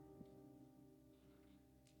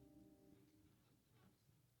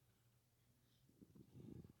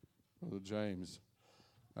Brother James,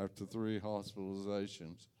 after 3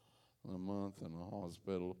 hospitalizations and a month in the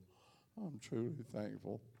hospital, I'm truly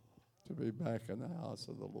thankful to be back in the house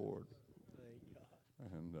of the Lord. Thank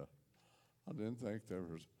God. And I didn't think there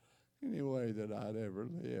was any way that I'd ever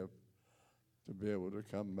live to be able to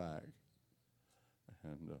come back.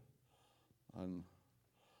 And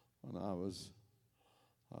when I was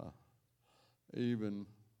even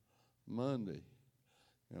Monday,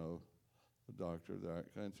 the doctor there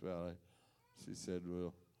at Clinton Valley, she said,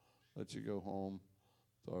 "We'll let you go home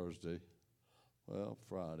Thursday." Well,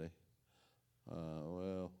 Friday.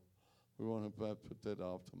 Well, we want to put that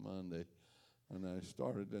off to Monday. And I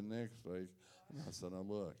started the next week, and I said, "Now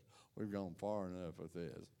look, we've gone far enough with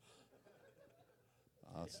this."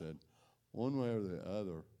 I said, one way or the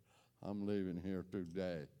other, I'm leaving here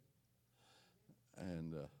today.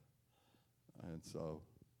 And so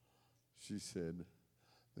she said,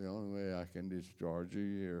 "The only way I can discharge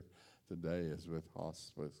you here today is with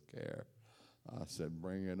hospice care." I said,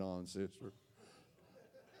 "Bring it on, sister.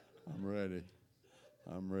 I'm ready.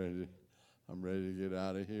 I'm ready. I'm ready to get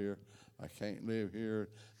out of here. I can't live here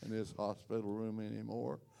in this hospital room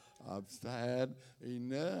anymore. I've had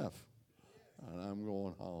enough, and I'm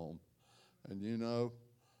going home." And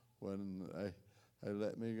when they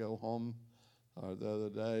let me go home the other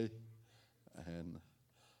day, and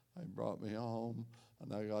they brought me home,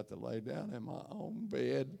 and I got to lay down in my own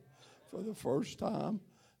bed for the first time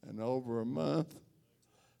in over a month,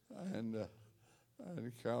 and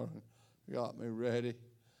Carolyn got me ready,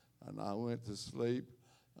 and I went to sleep,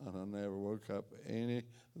 and I never woke up any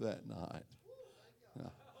that night.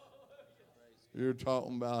 Now, you're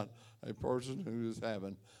talking about a person who is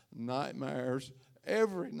having nightmares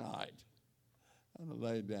every night. And I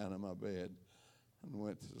laid down in my bed and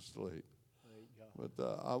went to sleep. But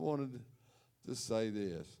I wanted to say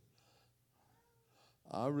this.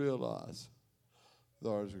 I realize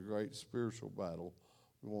there's a great spiritual battle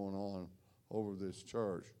going on over this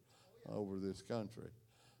church, over this country,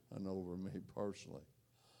 and over me personally.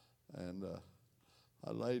 And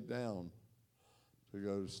I laid down to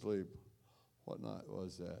go to sleep. What night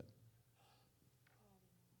was that?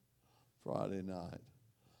 Friday night.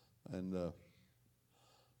 And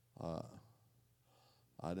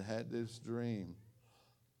I'd had this dream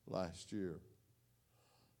last year.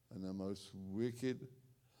 And the most wicked,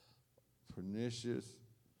 pernicious,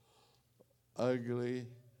 ugly,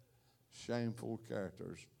 shameful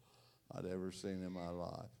characters I'd ever seen in my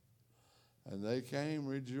life. And they came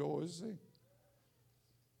rejoicing.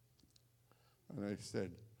 And they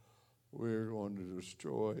said, "We're going to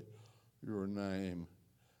destroy your name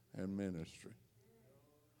and ministry."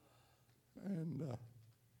 And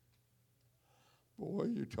boy,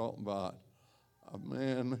 you're talking about a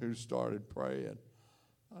man who started praying.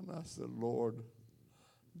 And I said, "Lord,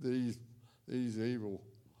 these evil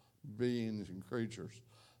beings and creatures,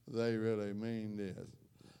 they really mean this.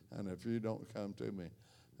 And if you don't come to me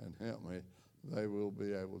and help me, they will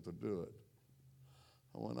be able to do it."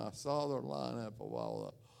 And when I saw their lineup of all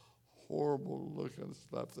the horrible looking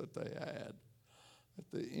stuff that they had, at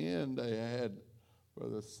the end they had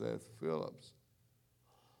Brother Pastor Phillip.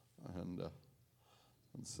 And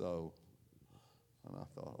I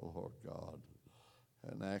thought, "Oh, Lord God,"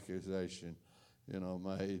 an accusation,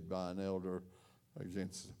 made by an elder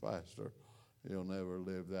against the pastor, he'll never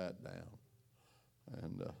live that down.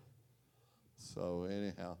 And so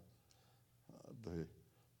anyhow, the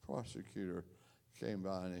prosecutor came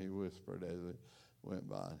by and he whispered as he went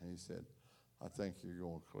by, and he said, "I think you're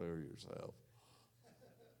going to clear yourself."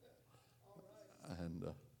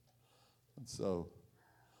 And so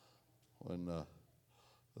when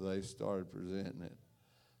they started presenting it,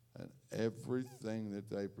 and everything that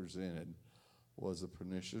they presented was a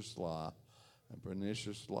pernicious lie, and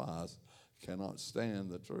pernicious lies cannot stand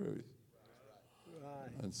the truth.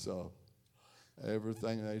 Right. And so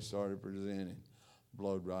everything they started presenting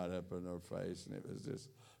blowed right up in their face, and it was just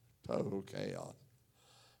total chaos.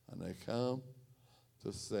 And they come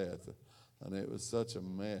to Seth, and it was such a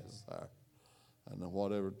mess there. And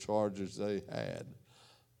whatever charges they had,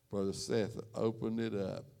 Brother Seth opened it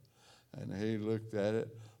up, and he looked at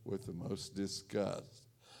it with the most disgust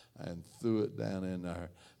and threw it down in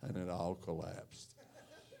there, and it all collapsed.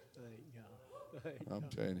 Thank God. Thank I'm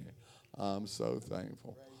God. telling you, I'm so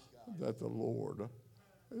thankful that the Lord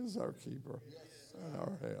is our keeper and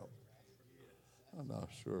our help. And I'm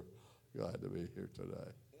sure glad to be here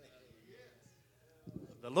today.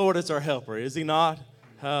 The Lord is our helper, is he not?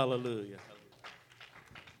 Hallelujah.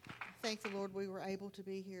 Thank the Lord we were able to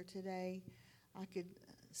be here today. I could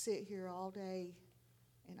sit here all day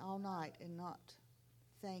and all night and not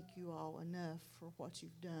thank you all enough for what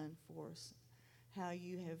you've done for us, how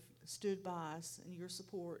you have stood by us and your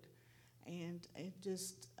support, and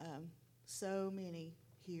just so many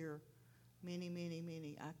here,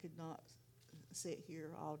 many. I could not sit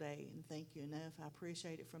here all day and thank you enough. I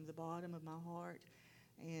appreciate it from the bottom of my heart.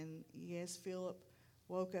 And yes, Philip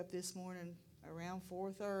woke up this morning around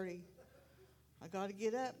 4:30. I got to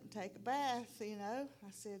get up and take a bath, I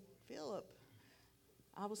said, Philip,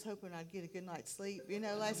 I was hoping I'd get a good night's sleep.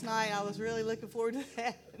 Last night I was really looking forward to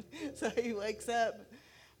that. So he wakes up,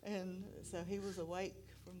 and so he was awake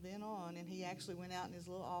from then on, and he actually went out in his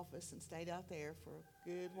little office and stayed out there for a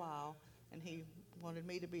good while, and he wanted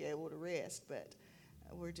me to be able to rest. But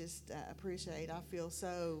we're just appreciate. I feel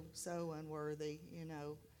so unworthy,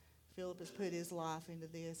 Philip has put his life into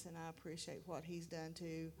this, and I appreciate what he's done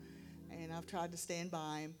too. And I've tried to stand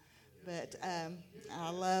by him. But I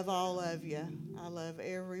love all of you. I love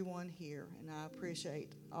everyone here, and I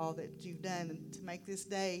appreciate all that you've done to make this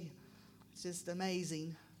day just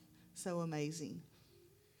amazing, so amazing.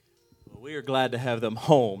 Well, we are glad to have them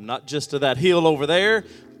home, not just to that hill over there,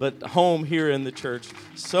 but home here in the church.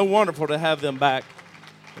 So wonderful to have them back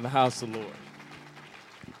in the house of the Lord.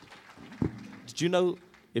 Did you know,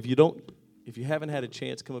 if you haven't had a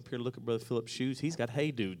chance, come up here and look at Brother Philip's shoes. He's got Hey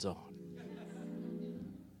Dudes on.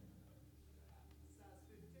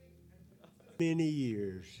 Many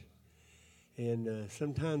years, and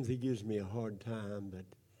sometimes he gives me a hard time, but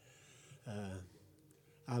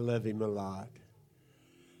I love him a lot.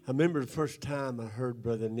 I remember the first time I heard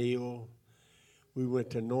Brother Neil. We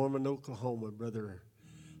went to Norman, Oklahoma. Brother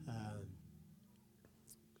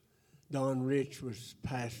Don Rich was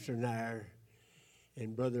pastoring there,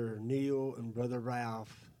 and Brother Neil and Brother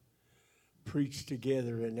Ralph preached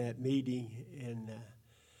together in that meeting, and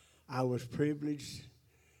I was privileged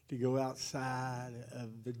to go outside of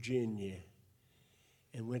Virginia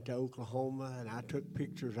and went to Oklahoma, and I took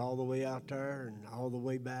pictures all the way out there and all the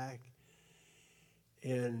way back.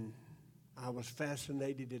 And I was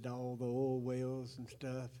fascinated at all the oil wells and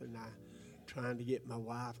stuff, and I trying to get my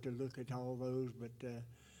wife to look at all those, but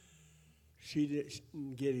she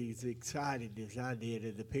didn't get as excited as I did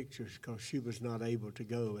at the pictures because she was not able to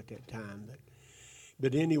go at that time.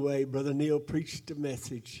 But anyway, Brother Neil preached a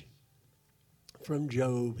message from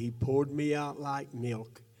Job. He poured me out like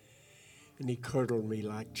milk, and he curdled me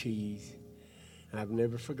like cheese. I've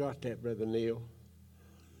never forgot that, Brother Neil.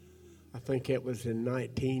 I think that was in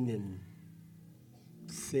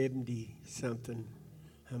 1970-something.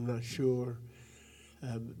 I'm not sure.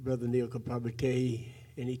 Brother Neil could probably tell you.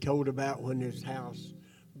 And he told about when his house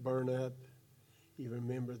burned up. You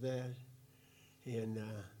remember that? And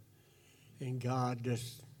God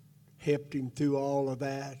just helped him through all of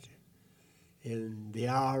that. And the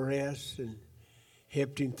IRS and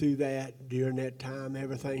helped him through that. During that time,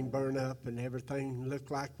 everything burned up and everything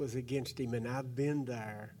looked like was against him. And I've been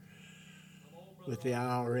there with the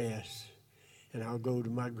IRS. And I'll go to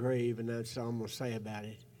my grave, and that's all I'm going to say about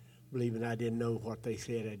it, believing I didn't know what they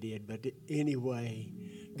said I did. But anyway,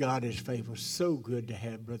 God is faithful. So good to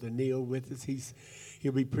have Brother Neil with us.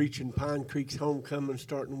 He'll be preaching Pine Creek's homecoming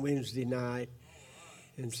starting Wednesday night.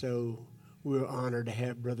 And so we're honored to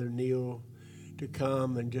have Brother Neil to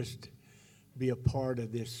come and just be a part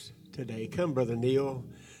of this today. Come, Brother Neil,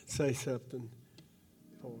 say something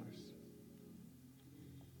for us.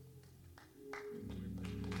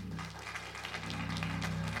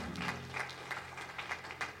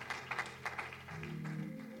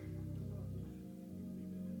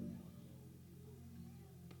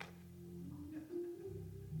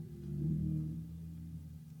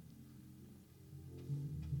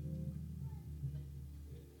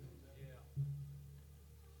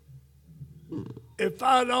 If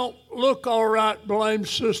I don't look all right, blame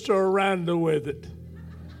Sister Aranda with it.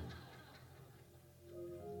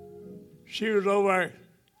 She was over there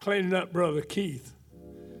cleaning up Brother Keith,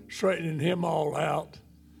 straightening him all out.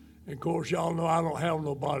 And, of course, y'all know I don't have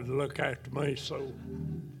nobody to look after me, so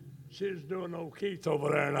she was doing old Keith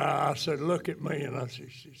over there, and I said, look at me. And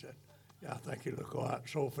she said, yeah, I think you look all right.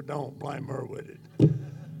 So if I don't, blame her with it.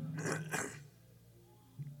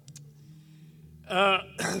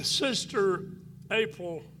 Sister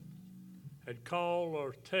April had called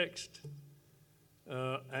or text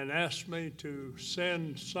and asked me to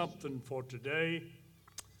send something for today.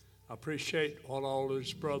 I appreciate what all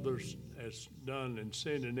these brothers has done in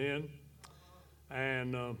sending in,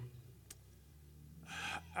 and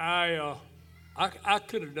I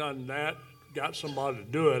could have done that, got somebody to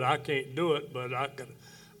do it. I can't do it, but I could have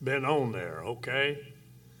been on there, okay?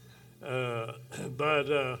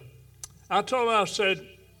 But I told her, I said,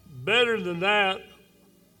 better than that,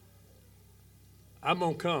 I'm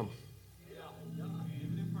going to come.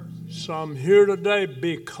 So I'm here today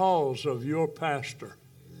because of your pastor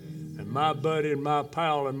and my buddy and my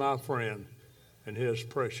pal and my friend and his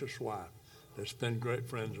precious wife that's been great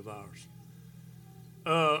friends of ours.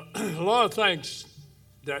 A lot of things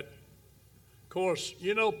that, of course,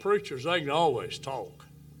 you know, preachers, they can always talk.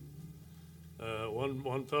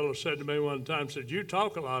 One fellow said to me one time, said, "You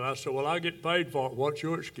talk a lot." I said, "Well, I get paid for it. What's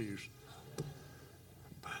your excuse?"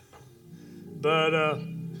 But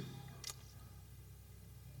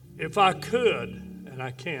if I could, and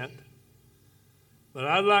I can't, but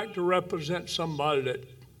I'd like to represent somebody that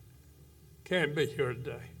can't be here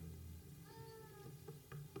today.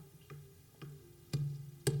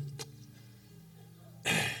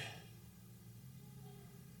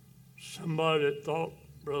 Somebody that thought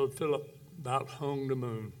Brother Phillip about hung the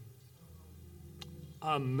moon.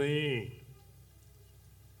 I mean,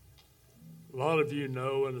 a lot of you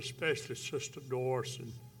know, and especially Sister Doris, and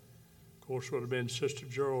of course would have been Sister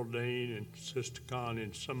Geraldine and Sister Connie,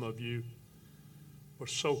 and some of you were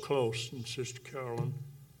so close, and Sister Carolyn,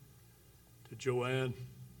 to Joanne.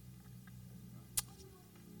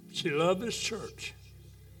 She loved this church.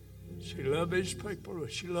 She loved these people.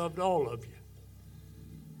 She loved all of you.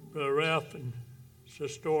 Brother Ralph and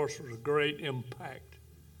Sister Doris was a great impact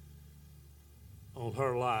on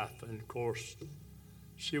her life. And, of course,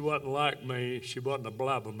 she wasn't like me. She wasn't a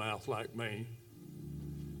blabbermouth like me.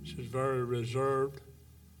 She was very reserved,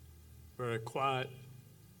 very quiet.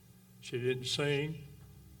 She didn't sing.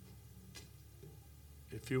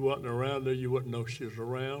 If you wasn't around her, you wouldn't know she was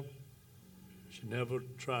around. She never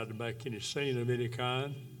tried to make any scene of any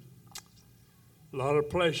kind. A lot of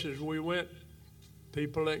places we went,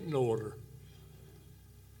 people ignored her.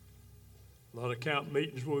 A lot of camp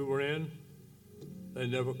meetings we were in, they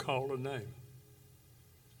never called her name.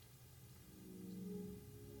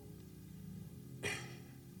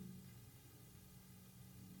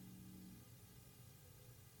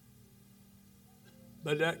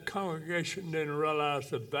 But that congregation didn't realize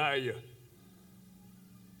the value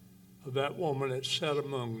of that woman that sat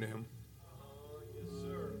among them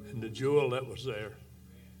and the jewel that was there.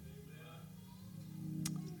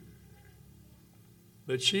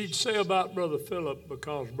 But she'd say about Brother Phillip,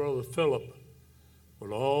 because Brother Phillip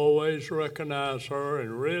would always recognize her,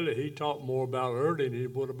 and really he talked more about her than he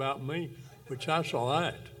would about me, which I saw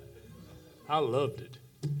that. I loved it.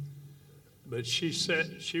 But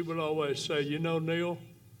she would always say, "You know, Neil,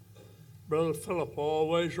 Brother Phillip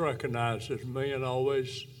always recognizes me and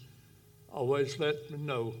always let me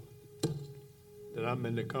know that I'm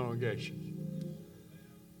in the congregation."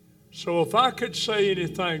 So if I could say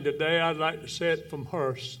anything today, I'd like to say it from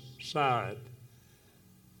her side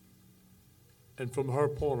and from her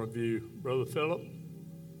point of view. Brother Phillip,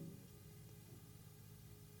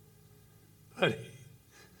 buddy,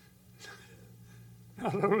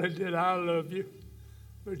 not only did I love you,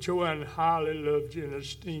 but Joanne highly loved you and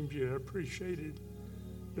esteemed you and appreciated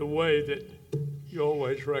the way that you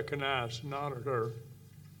always recognized and honored her.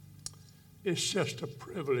 It's just a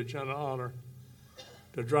privilege and an honor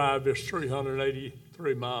to drive this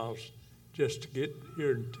 383 miles just to get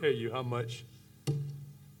here and tell you how much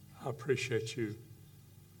I appreciate you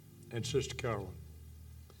and Sister Carolyn.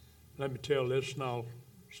 Let me tell this and I'll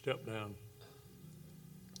step down.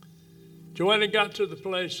 Joanna got to the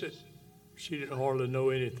place that she didn't hardly know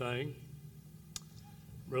anything.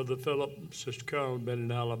 Brother Phillip and Sister Carolyn had been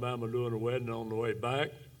in Alabama doing a wedding. On the way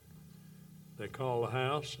back, they called the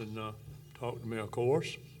house and talked to me, of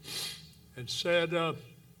course, and said,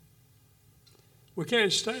 "We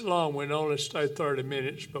can't stay long. We can only stay 30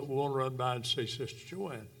 minutes, but we want to run by and see Sister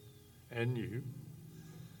Joanne and you."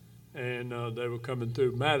 And they were coming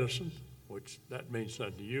through Madison, which that means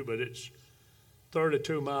something to you, but it's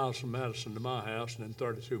 32 miles from Madison to my house and then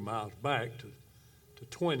 32 miles back to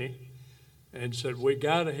 20, and said, "We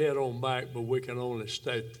got to head on back, but we can only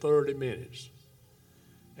stay 30 minutes.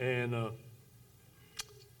 And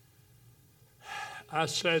I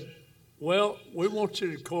said, "Well, we want you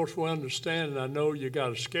to, of course, we understand, and I know you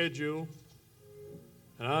got a schedule,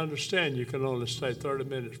 and I understand you can only stay 30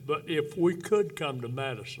 minutes, but if we could come to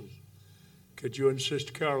Madison, could you and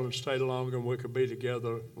Sister Carolyn stay longer and we could be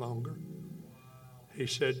together longer?" He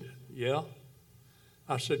said, "Yeah."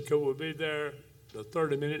 I said, "Could we be there the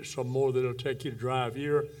 30 minutes or more that it'll take you to drive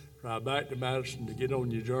here, drive back to Madison to get on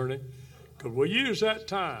your journey? Could we use that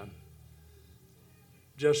time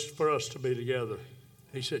just for us to be together?"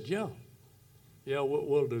 He said, "Yeah,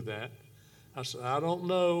 we'll do that." I said, "I don't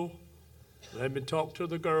know. Let me talk to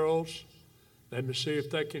the girls. Let me see if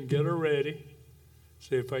they can get her ready,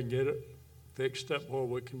 see if they can get it fixed up where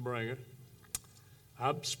we can bring her."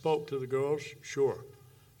 I spoke to the girls, sure.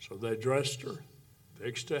 So they dressed her,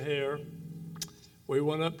 fixed her hair. We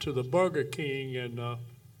went up to the Burger King in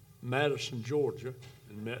Madison, Georgia,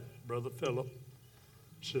 and met Brother Phillip,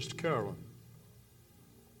 Sister Carolyn.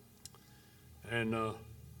 And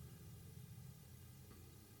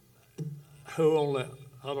who on that?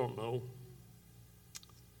 I don't know.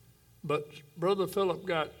 But Brother Phillip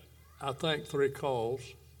got, I think, 3 calls,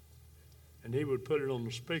 and he would put it on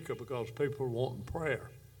the speaker because people were wanting prayer.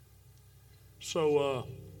 So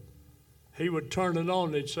he would turn it on,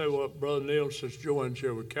 and he'd say, well, Brother Neil, says Joanne's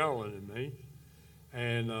here with Carolyn and me,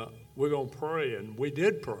 and we're going to pray. And we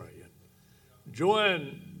did pray. And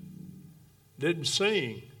Joanne didn't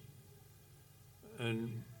sing.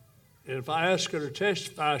 And if I asked her to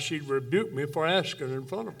testify, she'd rebuke me for asking her in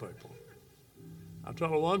front of people. I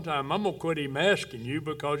told her one time, I'm going to quit him asking you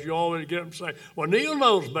because you always get them to say, well, Neil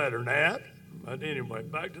knows better than that. But anyway,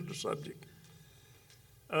 back to the subject.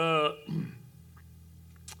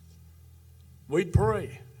 We'd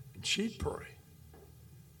pray, and she'd pray.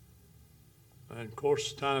 And, of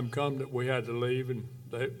course, the time come that we had to leave, and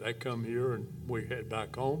they come here, and we head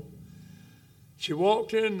back home. She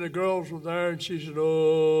walked in, the girls were there, and she said,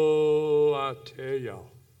 oh, I tell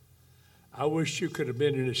y'all, I wish you could have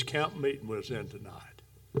been in this camp meeting we was in tonight.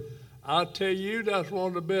 I tell you, that's one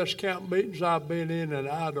of the best camp meetings I've been in, and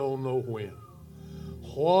I don't know when.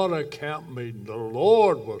 What a camp meeting. The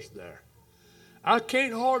Lord was there. I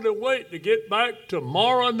can't hardly wait to get back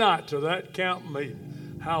tomorrow night to that camp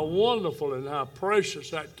meeting. How wonderful and how precious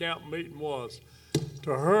that camp meeting was.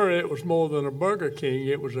 To her, it was more than a Burger King.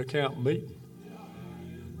 It was a camp meeting.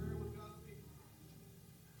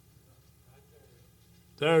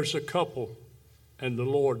 There's a couple and the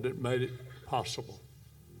Lord that made it possible.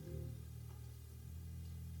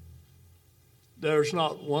 There's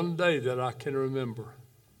not one day that I can remember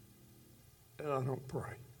that I don't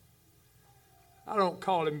pray. I don't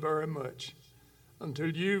call him very much.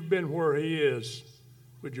 Until you've been where he is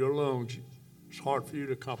with your lungs, it's hard for you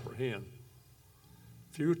to comprehend.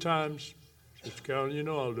 A few times, Sister Carolyn, you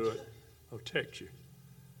know I'll do it. I'll text you,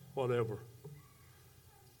 whatever.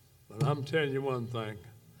 But I'm telling you one thing.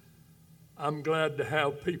 I'm glad to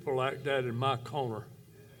have people like that in my corner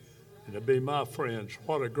and to be my friends.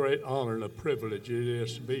 What a great honor and a privilege it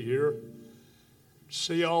is to be here,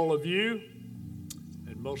 see all of you,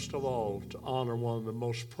 and most of all, to honor one of the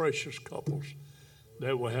most precious couples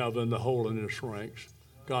that we have in the holiness ranks.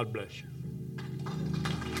 God bless you.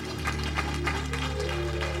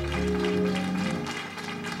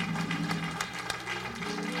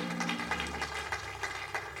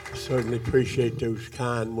 Certainly appreciate those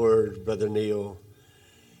kind words, Brother Neil.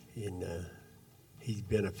 And he's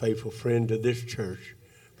been a faithful friend to this church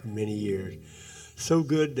for many years. So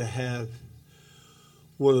good to have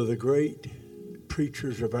one of the great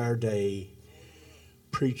preachers of our day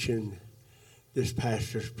preaching this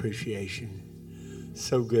pastor's appreciation.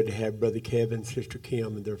 So good to have Brother Kevin, Sister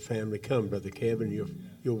Kim, and their family come. Brother Kevin,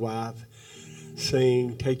 your wife,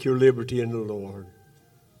 sing, Take Your Liberty in the Lord.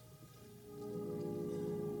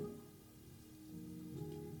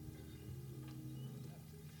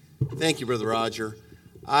 Thank you, Brother Roger.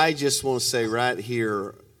 I just want to say right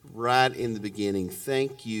here, right in the beginning,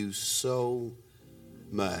 thank you so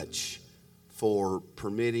much for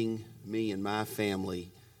permitting me and my family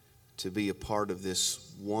to be a part of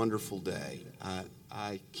this wonderful day.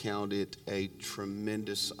 I count it a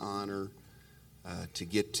tremendous honor to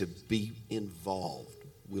get to be involved.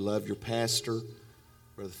 We love your pastor,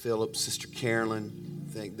 Brother Phillip, Sister Carolyn.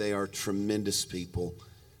 I think they are tremendous people.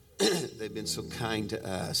 They've been so kind to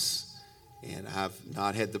us. And I've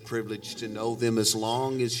not had the privilege to know them as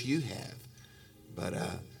long as you have. But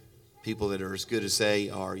people that are as good as they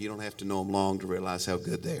are, you don't have to know them long to realize how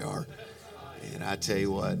good they are. And I tell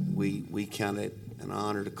you what, we count it an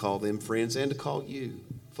honor to call them friends and to call you,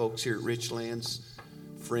 folks here at Richlands,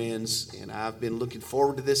 friends. And I've been looking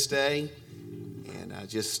forward to this day. And I'm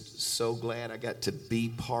just so glad I got to be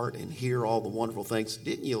part and hear all the wonderful things.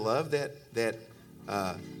 Didn't you love that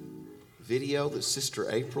video that Sister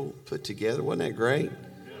April put together? Wasn't that great?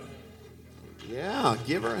 Yeah,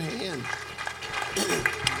 give her a hand.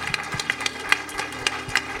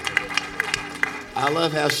 I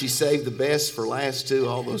love how she saved the best for last too,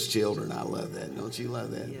 all those children. I love that. Don't you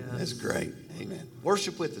love that? Yes. That's great. Amen.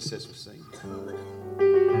 Worship with us as we sing.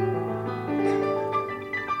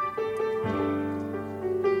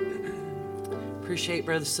 Appreciate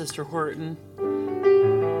Brother Sister Horton.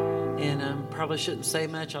 And probably shouldn't say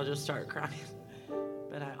much. I'll just start crying.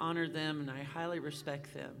 But I honor them and I highly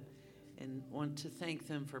respect them and want to thank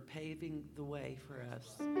them for paving the way for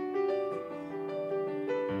us.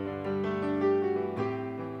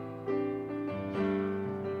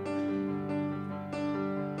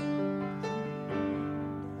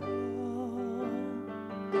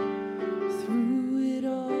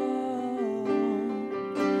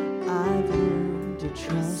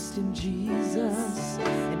 trust in Jesus,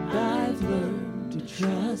 and I've learned to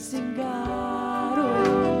trust in God.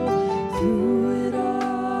 Oh, through it all,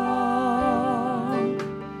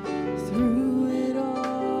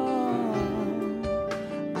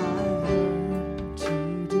 I've learned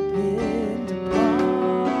to depend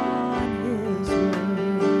upon His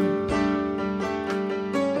word.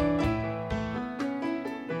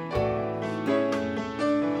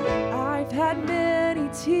 I've had many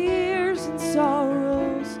tears and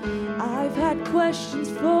sorrows. I've had questions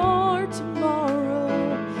for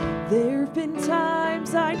tomorrow. There've been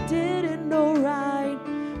times I didn't know right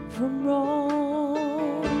from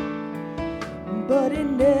wrong. But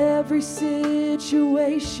in every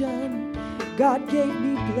situation, God gave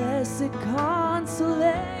me blessed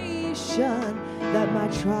consolation that my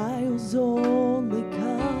trials only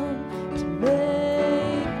come to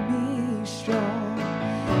make me strong.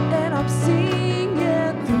 And I'm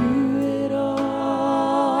singing through it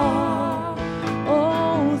all.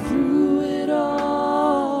 Oh, through it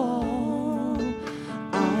all,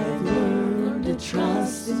 I've learned to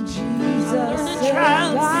trust in Jesus,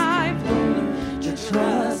 and I've learned to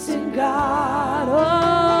trust in God.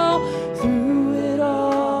 Oh, through it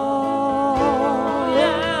all,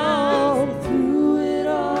 yeah, through it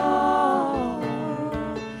all,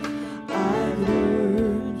 I've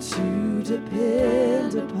learned to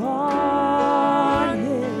depend upon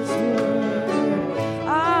His word.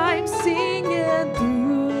 I'm singing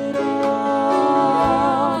through it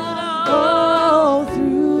all. Oh,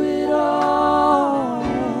 through it all,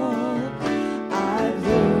 I've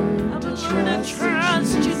learned to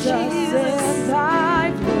trust in Jesus, and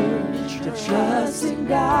I've learned to trust in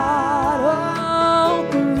God. Oh,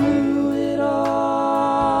 through it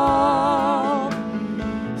all,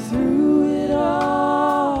 through it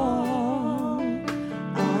all,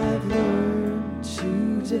 I've learned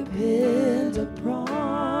to depend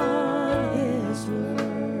upon His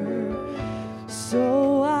word.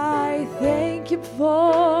 So I thank Him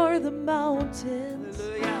for the mountains,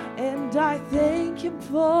 and I thank Him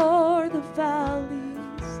for the valleys.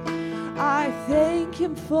 I thank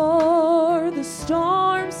Him for the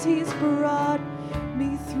storms He's brought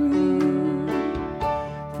me through.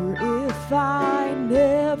 For if I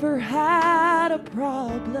never had a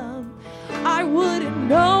problem, I wouldn't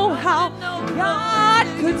know how God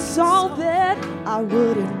could solve it. I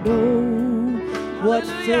wouldn't know what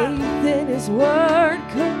faith in His word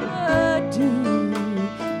could do.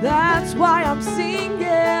 That's why I'm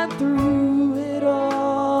singing through it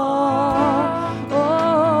all.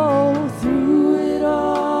 Oh, through it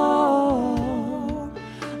all,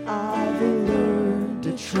 I've learned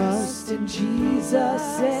to trust in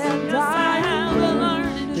Jesus, and I've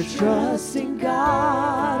learned to trust in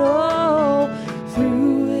God. Oh,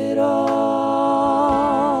 through it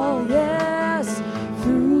all, yes,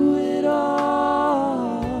 through it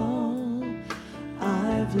all,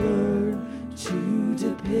 I've learned to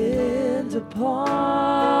depend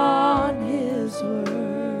upon His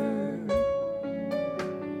word.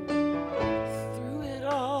 Through it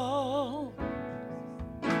all,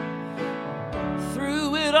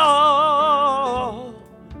 through it all,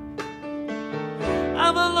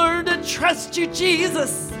 I've learned to trust you,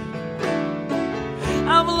 Jesus.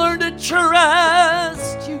 I've learned to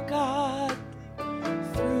trust you, God.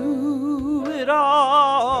 Through it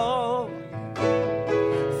all,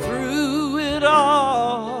 through it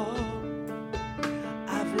all,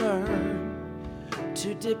 I've learned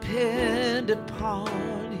to depend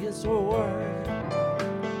upon His word.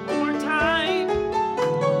 One more time.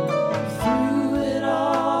 Through it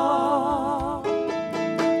all,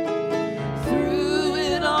 through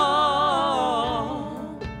it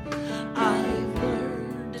all, I've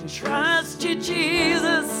learned to trust you,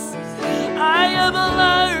 Jesus. I have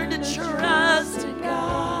learned to trust in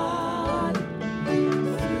God.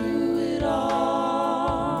 Through it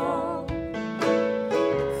all,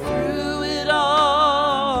 through it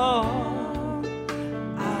all,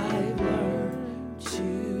 I've learned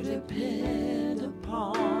to depend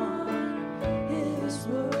upon His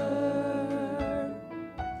word.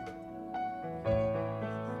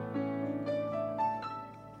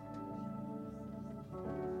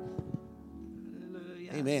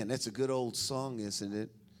 Amen. That's a good old song, isn't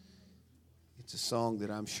it? It's a song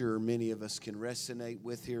that I'm sure many of us can resonate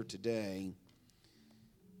with here today.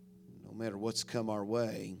 No matter what's come our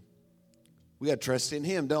way, we got to trust in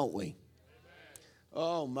Him, don't we?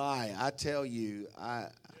 Oh my! I tell you,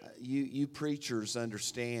 you preachers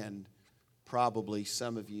understand, probably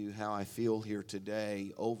some of you, how I feel here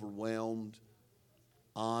today. Overwhelmed,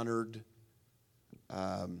 honored.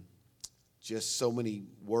 just so many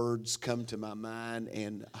words come to my mind,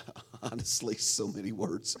 and honestly, so many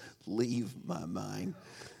words leave my mind.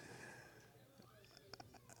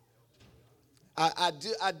 I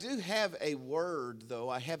do have a word, though.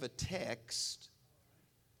 I have a text,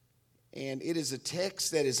 and it is a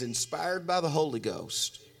text that is inspired by the Holy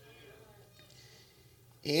Ghost.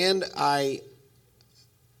 And I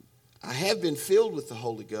have been filled with the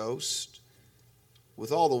Holy Ghost,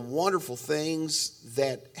 with all the wonderful things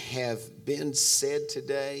that have been said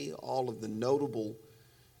today, all of the notable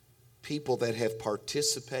people that have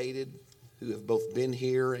participated, who have both been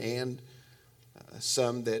here and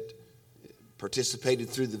some that participated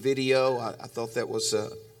through the video. I thought that was a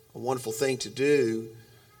wonderful thing to do.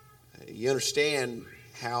 You understand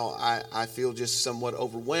how I feel just somewhat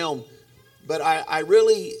overwhelmed. But I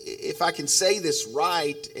really, if I can say this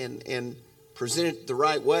right and present it the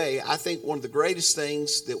right way, I think one of the greatest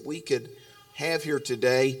things that we could have here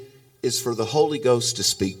today is for the Holy Ghost to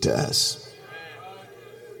speak to us.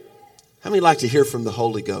 How many like to hear from the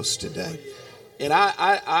Holy Ghost today? And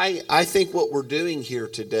I think what we're doing here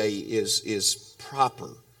today is proper,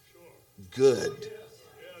 good,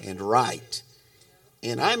 and right.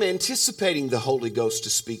 And I'm anticipating the Holy Ghost to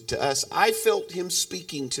speak to us. I felt him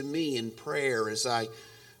speaking to me in prayer as I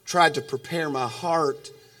tried to prepare my heart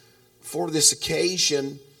for this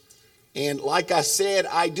occasion. And like I said,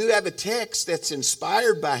 I do have a text that's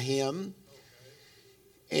inspired by him.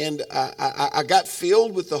 And I got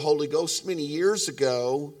filled with the Holy Ghost many years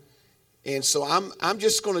ago. And so I'm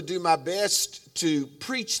just going to do my best to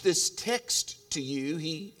preach this text to you.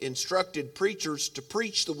 He instructed preachers to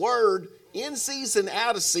preach the word in season,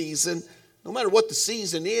 out of season. No matter what the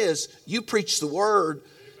season is, you preach the word,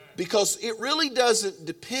 because it really doesn't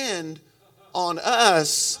depend on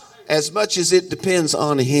us as much as it depends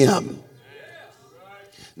on him.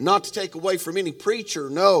 Not to take away from any preacher,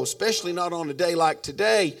 no, especially not on a day like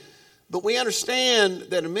today. But we understand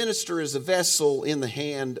that a minister is a vessel in the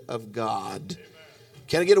hand of God.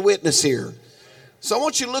 Can I get a witness here? So I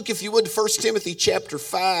want you to look, if you would, to 1 Timothy chapter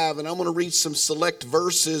 5, and I'm going to read some select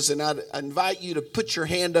verses, and I invite you to put your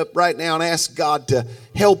hand up right now and ask God to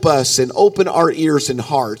help us and open our ears and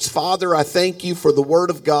hearts. Father, I thank you for the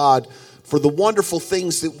word of God, for the wonderful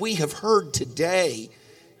things that we have heard today.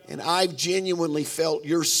 And I've genuinely felt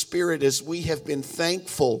your spirit as we have been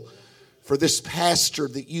thankful for this pastor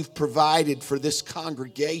that you've provided for this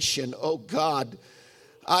congregation. Oh God,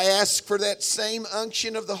 I ask for that same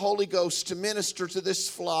unction of the Holy Ghost to minister to this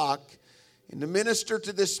flock and to minister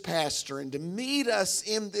to this pastor and to meet us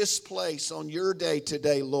in this place on your day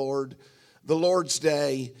today, Lord, the Lord's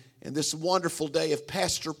Day, and this wonderful day of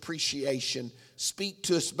pastor appreciation. Speak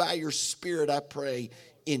to us by your Spirit, I pray,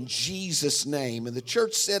 in Jesus' name. And the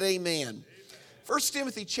church said amen. 1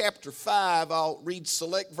 Timothy chapter 5, I'll read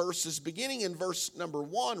select verses beginning in verse number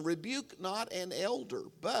 1. Rebuke not an elder,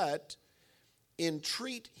 but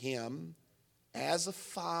entreat him as a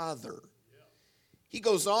father. He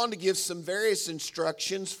goes on to give some various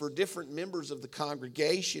instructions for different members of the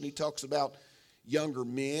congregation. He talks about younger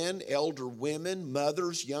men, elder women,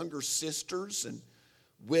 mothers, younger sisters, and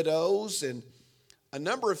widows, and a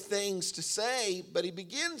number of things to say, but he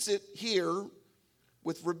begins it here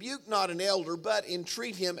with rebuke not an elder, but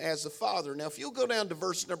entreat him as a father. Now, if you'll go down to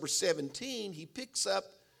verse number 17, he picks up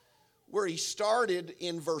where he started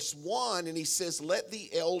in verse 1, and he says, let the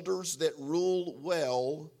elders that rule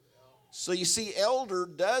well. So you see, elder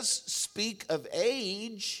does speak of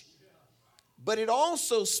age, but it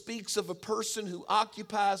also speaks of a person who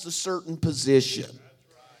occupies a certain position.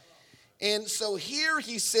 And so here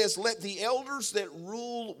he says, let the elders that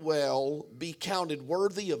rule well be counted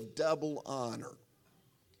worthy of double honor,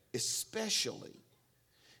 especially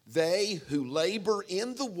they who labor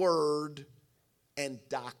in the word and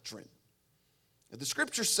doctrine. The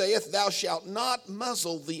scripture saith, thou shalt not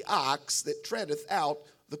muzzle the ox that treadeth out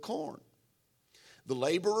the corn. The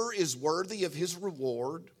laborer is worthy of his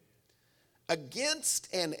reward.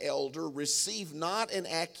 Against an elder receive not an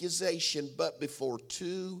accusation, but before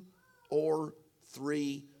 2 or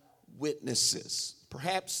 3 witnesses.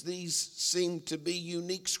 Perhaps these seem to be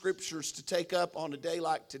unique scriptures to take up on a day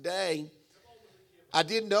like today. I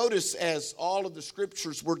did notice as all of the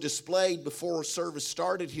scriptures were displayed before service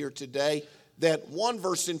started here today, that one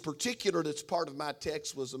verse in particular that's part of my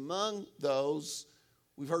text was among those.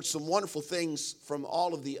 We've heard some wonderful things from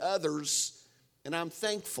all of the others, and I'm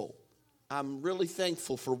thankful. I'm really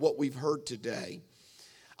thankful for what we've heard today.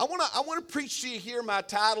 I want to preach to you here. My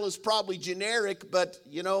title is probably generic, but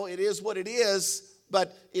you know, it is what it is,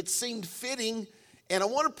 but it seemed fitting, and I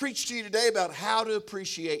want to preach to you today about how to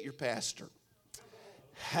appreciate your pastor.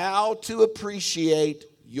 How to appreciate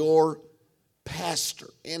your pastor.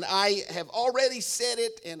 And I have already said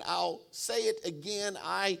it, and I'll say it again.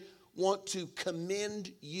 I want to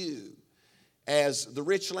commend you as the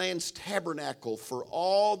Richlands Tabernacle for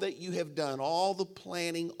all that you have done, all the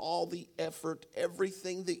planning, all the effort,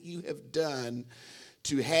 everything that you have done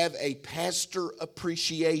to have a pastor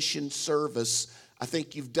appreciation service. I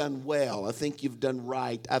think you've done well. I think you've done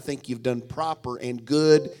right. I think you've done proper and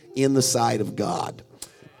good in the sight of God.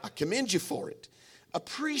 I commend you for it.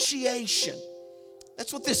 Appreciation.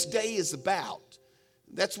 That's what this day is about.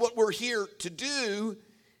 That's what we're here to do.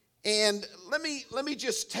 And let me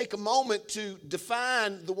just take a moment to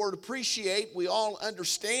define the word appreciate. We all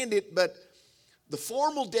understand it, but the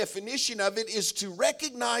formal definition of it is to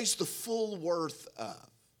recognize the full worth of.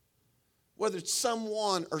 Whether it's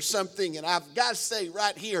someone or something, and I've got to say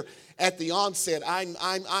right here at the onset,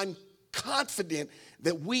 I'm confident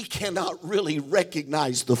that we cannot really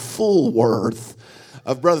recognize the full worth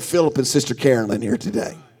of Brother Phillip and Sister Carolyn here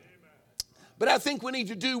today. But I think we need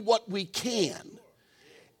to do what we can.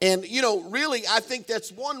 And, really, I think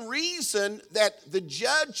that's one reason that the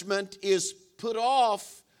judgment is put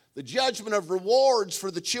off. The judgment of rewards for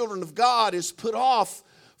the children of God is put off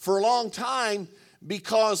for a long time,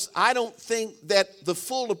 because I don't think that the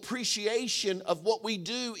full appreciation of what we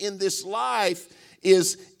do in this life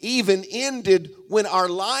is even ended when our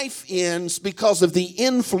life ends, because of the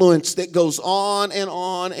influence that goes on and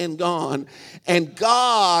on and on. And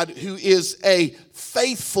God, who is a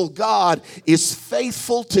faithful God, is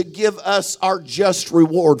faithful to give us our just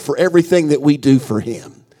reward for everything that we do for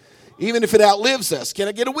Him, even if it outlives us. Can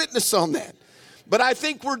I get a witness on that? But I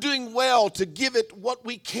think we're doing well to give it what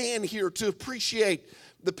we can here to appreciate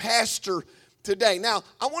the pastor today. Now,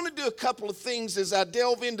 I want to do a couple of things as I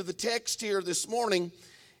delve into the text here this morning.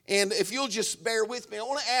 And if you'll just bear with me, I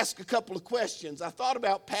want to ask a couple of questions. I thought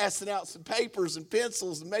about passing out some papers and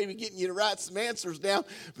pencils and maybe getting you to write some answers down,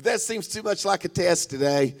 but that seems too much like a test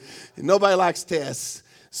today, and nobody likes tests.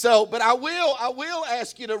 So, but I will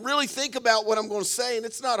ask you to really think about what I'm going to say, and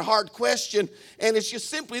it's not a hard question, and it's just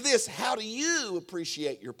simply this: how do you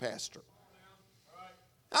appreciate your pastor?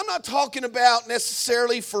 I'm not talking about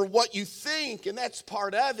necessarily for what you think, and that's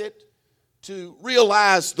part of it, to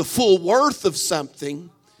realize the full worth of something.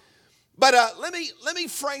 But let me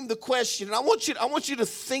frame the question, and I want you to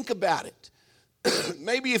think about it.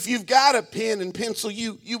 Maybe if you've got a pen and pencil,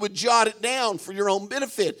 you would jot it down for your own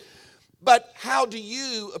benefit. But how do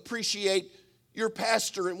you appreciate your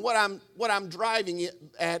pastor? And what I'm driving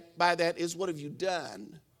at by that is, what have you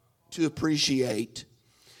done to appreciate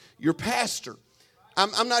your pastor?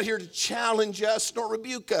 I'm not here to challenge us nor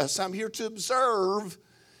rebuke us. I'm here to observe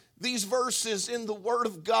these verses in the Word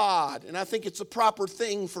of God. And I think it's a proper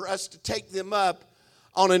thing for us to take them up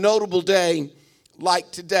on a notable day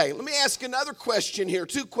like today. Let me ask another question here.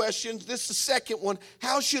 Two questions. This is the second one.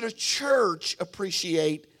 How should a church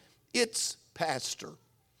appreciate its pastor?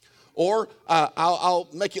 Or I'll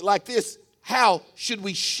make it like this: how should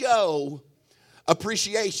we show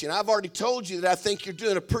appreciation? I've already told you that I think you're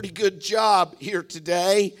doing a pretty good job here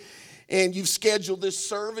today, and you've scheduled this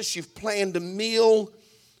service, you've planned a meal,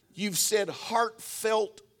 you've said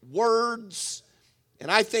heartfelt words, and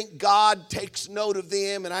I think God takes note of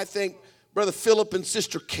them, and I think Brother Phillip and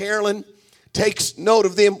Sister Carolyn takes note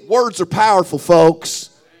of them. Words are powerful, folks.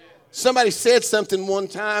 Somebody said something one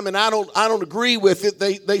time, and I don't agree with it.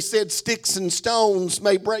 They said sticks and stones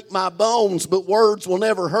may break my bones, but words will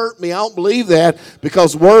never hurt me. I don't believe that,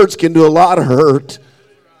 because words can do a lot of hurt.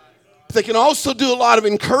 But they can also do a lot of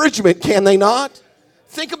encouragement, can they not?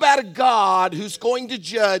 Think about a God who's going to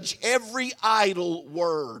judge every idle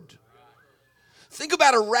word. Think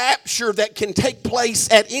about a rapture that can take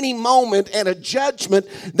place at any moment, and a judgment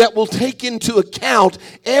that will take into account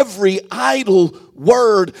every idle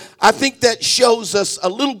word. I think that shows us a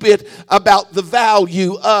little bit about the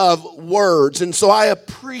value of words. And so I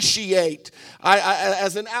appreciate,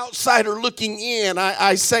 as an outsider looking in,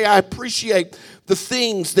 I say I appreciate the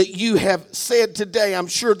things that you have said today. I'm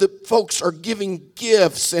sure that folks are giving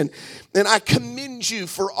gifts, and I commend you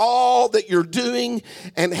for all that you're doing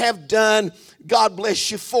and have done. God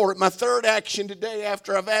bless you for it. My third action today,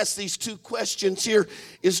 after I've asked these two questions here,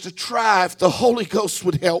 is to try, if the Holy Ghost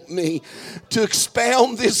would help me, to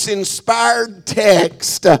expound this inspired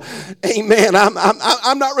text. Amen.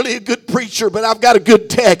 I'm not really a good preacher, but I've got a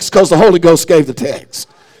good text because the Holy Ghost gave the text.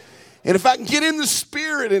 And if I can get in the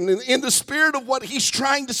spirit, and in the spirit of what he's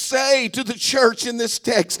trying to say to the church in this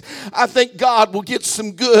text, I think God will get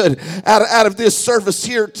some good out of this service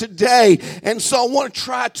here today. And so I want to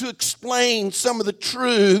try to explain some of the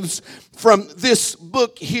truths from this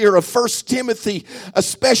book here of 1 Timothy,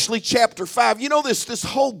 especially chapter 5. You know, this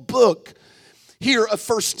whole book here of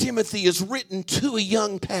 1 Timothy is written to a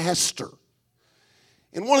young pastor.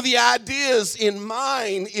 And one of the ideas in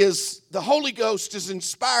mine is the Holy Ghost is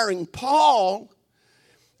inspiring Paul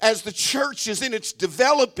as the church is in its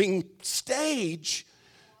developing stage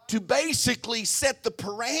to basically set the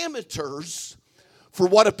parameters for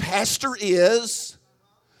what a pastor is,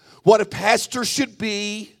 what a pastor should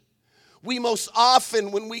be. We most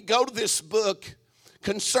often, when we go to this book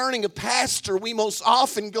concerning a pastor, we most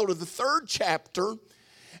often go to the 3rd chapter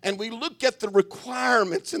and we look at the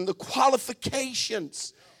requirements and the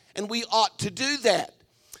qualifications, and we ought to do that.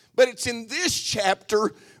 But it's in this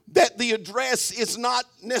chapter that the address is not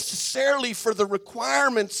necessarily for the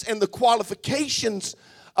requirements and the qualifications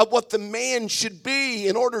of what the man should be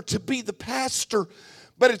in order to be the pastor.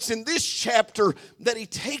 But it's in this chapter that he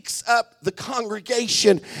takes up the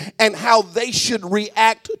congregation and how they should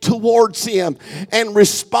react towards him and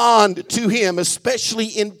respond to him, especially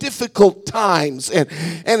in difficult times and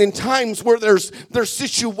in times where there's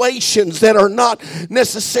situations that are not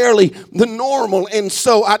necessarily the normal. And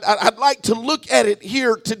so I'd like to look at it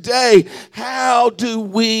here today. How do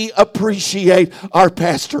we appreciate our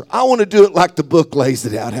pastor? I want to do it like the book lays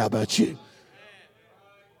it out. How about you?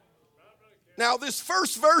 Now, this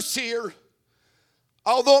first verse here,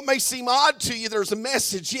 although it may seem odd to you, there's a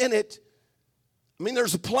message in it. I mean,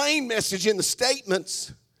 there's a plain message in the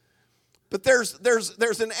statements, but there's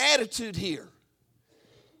an attitude here.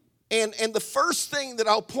 And the first thing that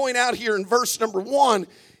I'll point out here in verse number 1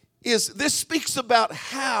 is this speaks about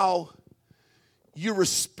how you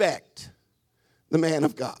respect the man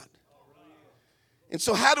of God. And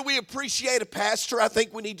so how do we appreciate a pastor? I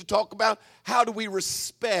think we need to talk about how do we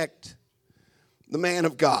respect the man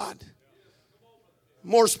of God.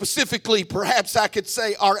 More specifically, perhaps I could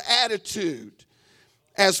say our attitude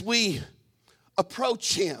as we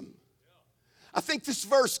approach him. I think this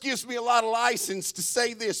verse gives me a lot of license to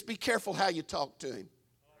say this. Be careful how you talk to him.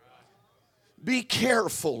 Be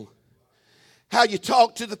careful how you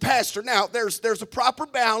talk to the pastor. Now, there's a proper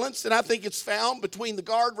balance, and I think it's found between the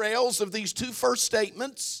guardrails of these 2 first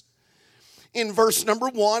statements. In verse number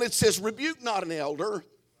 1, it says, rebuke not an elder,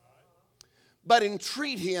 but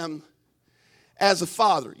entreat him as a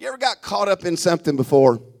father. You ever got caught up in something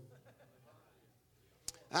before?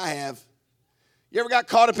 I have. You ever got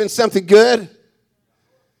caught up in something good?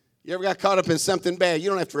 You ever got caught up in something bad? You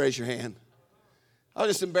don't have to raise your hand. I'll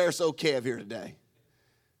just embarrass old Kev here today.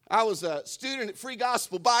 I was a student at Free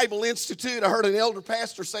Gospel Bible Institute. I heard an elder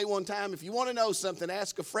pastor say one time, if you want to know something,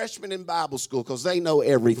 ask a freshman in Bible school because they know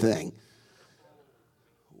everything.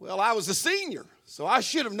 Well, I was a senior, so I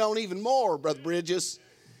should have known even more, Brother Bridges.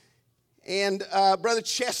 And Brother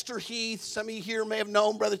Chester Heath, some of you here may have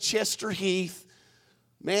known Brother Chester Heath,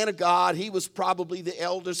 man of God. He was probably the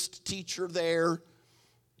eldest teacher there.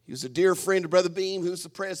 He was a dear friend of Brother Beam, who was the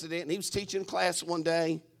president, and he was teaching class one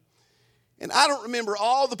day. And I don't remember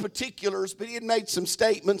all the particulars, but he had made some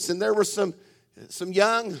statements, and there were some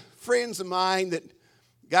young friends of mine that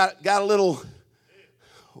got a little,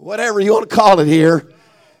 whatever you want to call it here.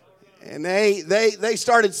 And they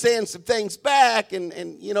started saying some things back,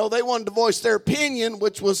 and you know, they wanted to voice their opinion,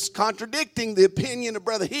 which was contradicting the opinion of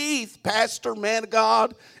Brother Heath, pastor, man of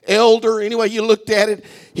God, elder. Anyway, you looked at it,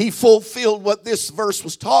 he fulfilled what this verse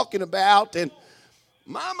was talking about. And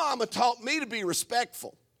my mama taught me to be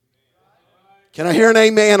respectful. Can I hear an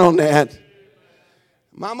amen on that?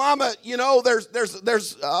 My mama, you know,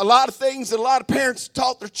 there's a lot of things that a lot of parents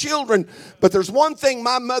taught their children, but there's one thing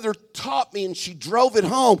my mother taught me, and she drove it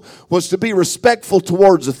home, was to be respectful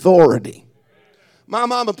towards authority. My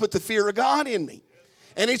mama put the fear of God in me.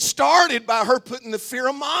 And it started by her putting the fear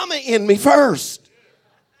of mama in me first.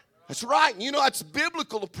 That's right. And you know, that's a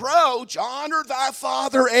biblical approach. Honor thy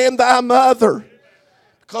father and thy mother.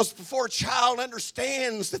 Because before a child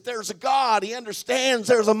understands that there's a God, he understands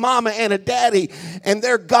there's a mama and a daddy, and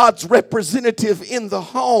they're God's representative in the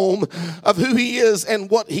home of who he is and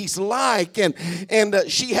what he's like. And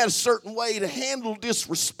she had a certain way to handle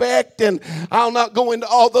disrespect, and I'll not go into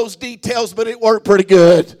all those details, but it worked pretty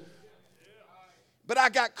good. But I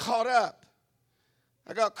got caught up.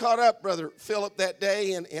 I got caught up, Brother Phillip, that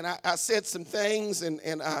day, and I said some things, and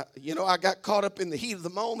I got caught up in the heat of the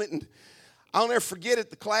moment, and I'll never forget it.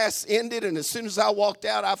 The class ended, and as soon as I walked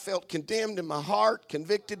out, I felt condemned in my heart,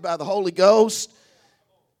 convicted by the Holy Ghost.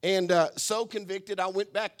 And so convicted, I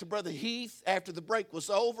went back to Brother Heath after the break was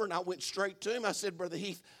over, and I went straight to him. I said, Brother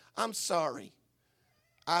Heath, I'm sorry.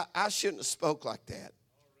 I shouldn't have spoke like that.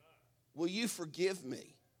 Will you forgive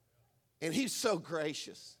me? And he's so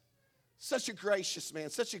gracious. Such a gracious man,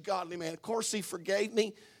 such a godly man. Of course, he forgave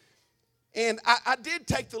me. And I did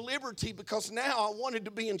take the liberty because now I wanted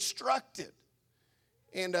to be instructed.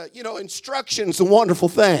 And, instruction's a wonderful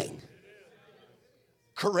thing.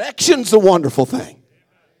 Correction's a wonderful thing.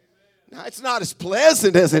 Now, it's not as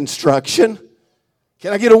pleasant as instruction.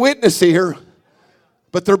 Can I get a witness here?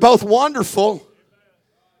 But they're both wonderful.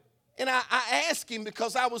 And I asked him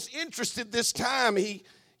because I was interested this time. I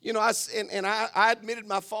admitted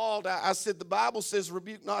my fault. I said, the Bible says,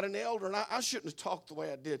 rebuke not an elder. And I shouldn't have talked the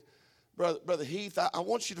way I did. Brother Heath, I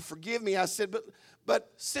want you to forgive me. I said,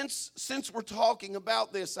 but since we're talking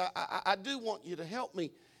about this, I do want you to help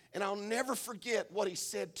me. And I'll never forget what he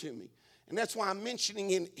said to me. And that's why I'm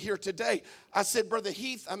mentioning in here today. I said, Brother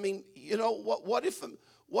Heath, what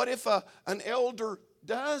if an elder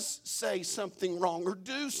does say something wrong or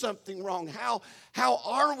do something wrong? How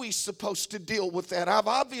are we supposed to deal with that? I've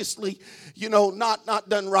obviously, not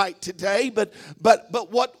done right today, but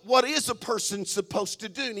what is a person supposed to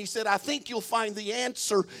do? And he said, I think you'll find the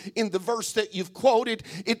answer in the verse that you've quoted.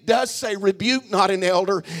 It does say, rebuke not an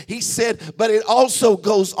elder. He said, but it also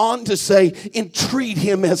goes on to say, entreat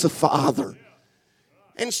him as a father.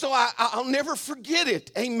 And so I'll never forget it.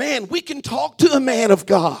 Amen. We can talk to a man of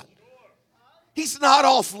God. He's not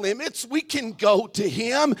off limits. We can go to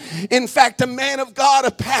him. In fact, a man of God,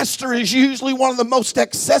 a pastor, is usually one of the most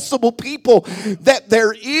accessible people that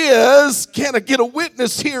there is. Can I get a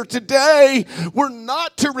witness here today? We're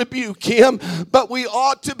not to rebuke him, but we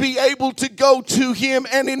ought to be able to go to him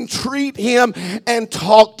and entreat him and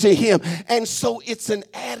talk to him. And so it's an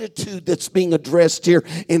attitude that's being addressed here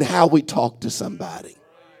in how we talk to somebody.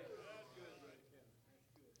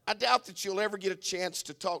 I doubt that you'll ever get a chance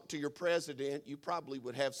to talk to your president. You probably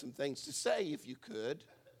would have some things to say if you could.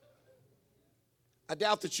 I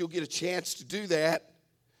doubt that you'll get a chance to do that.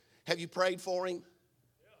 Have you prayed for him?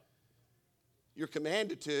 You're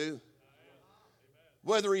commanded to.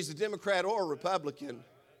 Whether he's a Democrat or a Republican.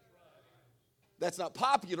 That's not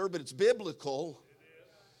popular, but it's biblical.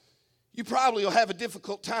 You probably will have a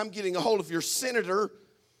difficult time getting a hold of your senator.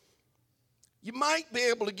 You might be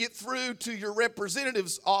able to get through to your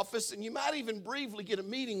representative's office, and you might even briefly get a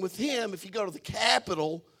meeting with him if you go to the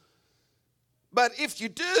Capitol. But if you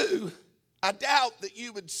do, I doubt that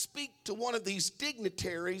you would speak to one of these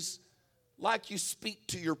dignitaries like you speak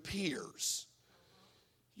to your peers.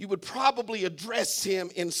 You would probably address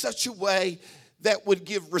him in such a way that would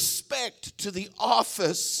give respect to the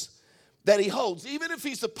office that he holds. Even if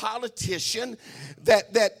he's a politician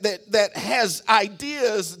that has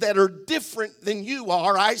ideas that are different than you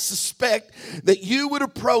are, I suspect that you would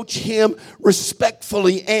approach him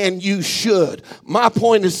respectfully, and you should. My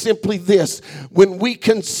point is simply this: when we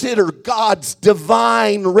consider God's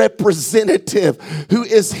divine representative, who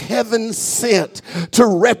is heaven sent to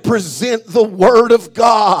represent the Word of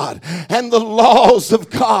God and the laws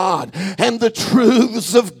of God and the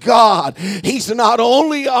truths of God, he's not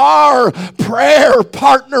only our prayer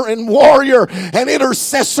partner and warrior and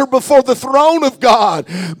intercessor before the throne of God,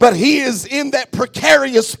 but he is in that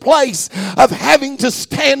precarious place of having to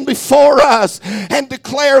stand before us and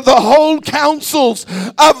declare the whole counsels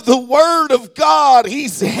of the Word of God.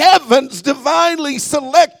 He's heaven's divinely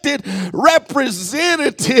selected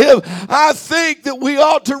representative. I think that we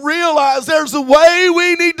ought to realize there's a way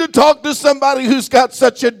we need to talk to somebody who's got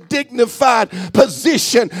such a dignified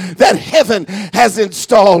position that heaven has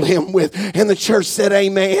installed him with. And the church said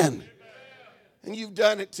amen. And you've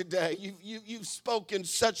done it today. You've spoken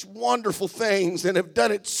such wonderful things and have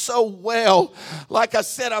done it so well. Like I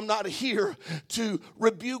said, I'm not here to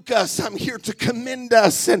rebuke us. I'm here to commend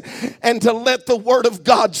us and to let the Word of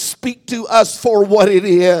God speak to us for what it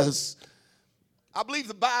is. I believe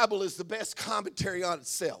the Bible is the best commentary on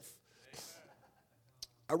itself.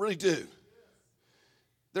 I really do.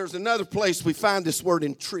 There's another place we find this word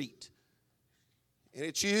entreat. And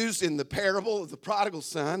it's used in the parable of the prodigal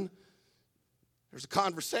son. There's a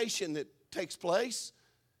conversation that takes place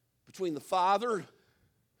between the father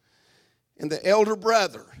and the elder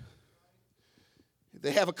brother.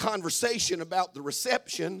 They have a conversation about the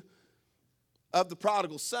reception of the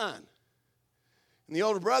prodigal son. And the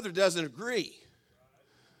older brother doesn't agree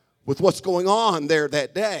with what's going on there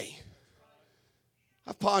that day.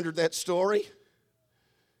 I've pondered that story.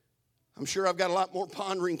 I'm sure I've got a lot more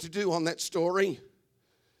pondering to do on that story.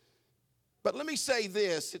 But let me say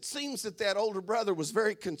this. It seems that older brother was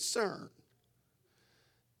very concerned.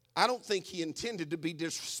 I don't think he intended to be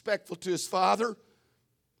disrespectful to his father.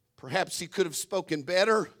 Perhaps he could have spoken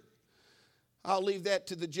better. I'll leave that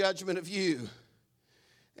to the judgment of you.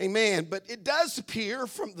 Amen. But it does appear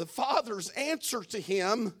from the father's answer to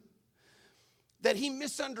him that he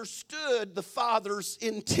misunderstood the father's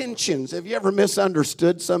intentions. Have you ever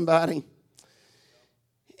misunderstood somebody?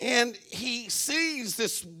 And he sees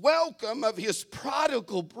this welcome of his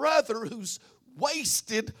prodigal brother who's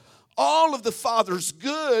wasted all of the father's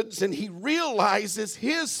goods, and he realizes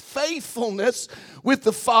his faithfulness with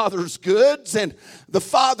the father's goods. And the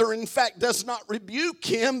father, in fact, does not rebuke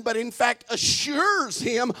him, but in fact assures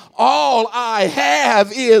him, all I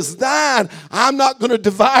have is thine. I'm not going to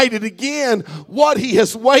divide it again. What he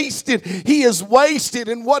has wasted, he has wasted,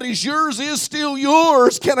 and what is yours is still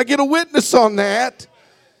yours. Can I get a witness on that?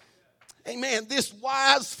 Amen. This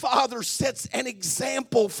wise father sets an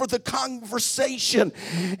example for the conversation,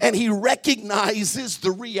 and he recognizes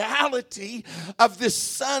the reality of this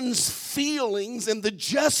son's feelings and the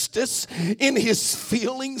justice in his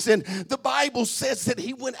feelings. And the Bible says that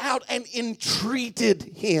he went out and entreated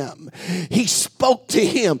him. He spoke to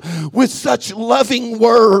him with such loving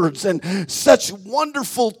words and such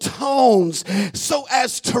wonderful tones so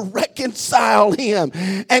as to reconcile him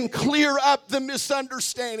and clear up the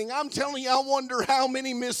misunderstanding. I'm telling you, I wonder how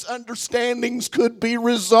many misunderstandings could be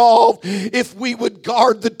resolved if we would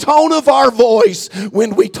guard the tone of our voice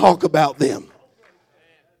when we talk about them.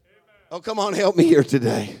 Oh, come on, help me here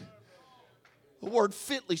today. The word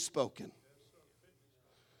fitly spoken.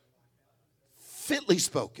 Fitly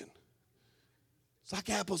spoken. It's like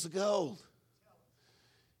apples of gold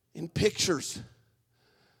in pictures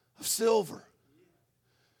of silver.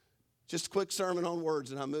 Just a quick sermon on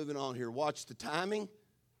words, and I'm moving on here. Watch the timing.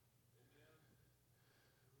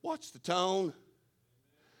 Watch the tone,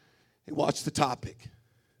 and watch the topic.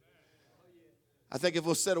 I think if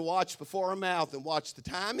we'll set a watch before our mouth and watch the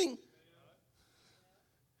timing,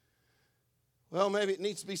 well, maybe it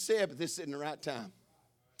needs to be said, but this isn't the right time.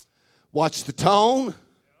 Watch the tone.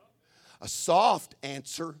 A soft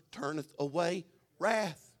answer turneth away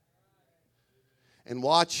wrath. And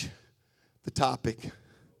watch the topic.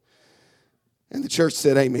 And the church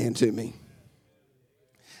said amen to me.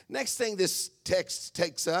 Next thing this text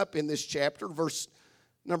takes up in this chapter, verse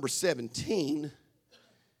number 17,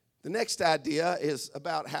 the next idea is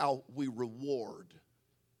about how we reward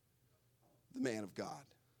the man of God.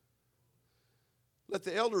 Let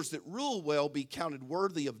the elders that rule well be counted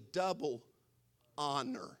worthy of double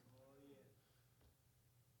honor.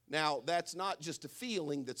 Now, that's not just a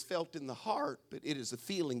feeling that's felt in the heart, but it is a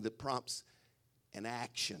feeling that prompts an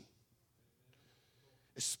action.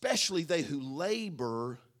 Especially they who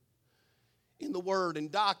labor in the word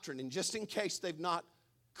and doctrine. And just in case they've not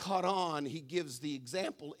caught on, he gives the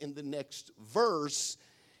example in the next verse.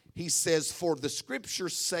 He says, for the scripture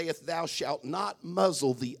saith, thou shalt not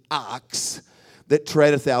muzzle the ox that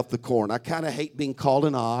treadeth out the corn. I kind of hate being called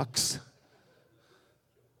an ox.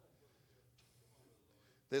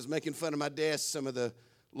 They was making fun of my desk, some of the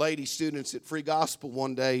lady students at Free Gospel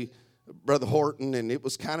one day, Brother Horton, and it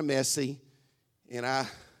was kind of messy. And I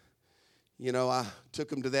took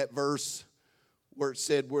them to that verse where it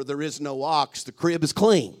said, where there is no ox, the crib is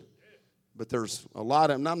clean. But there's a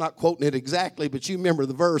lot of, and I'm not quoting it exactly, but you remember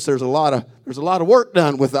the verse, there's a lot of work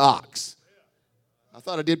done with the ox. I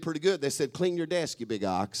thought I did pretty good. They said, clean your desk, you big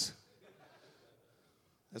ox.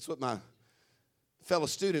 That's what my fellow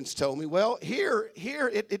students told me. Well, here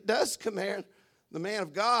it does compare the man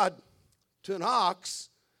of God to an ox,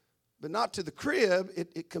 but not to the crib.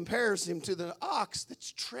 It compares him to the ox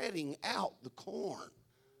that's treading out the corn.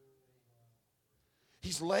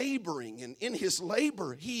 He's laboring, and in his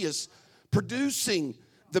labor, he is producing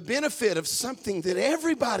the benefit of something that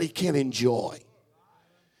everybody can enjoy.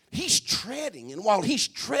 He's treading, and while he's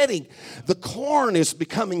treading, the corn is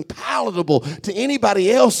becoming palatable to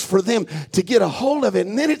anybody else for them to get a hold of it.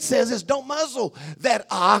 And then it says, don't muzzle that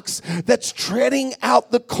ox that's treading out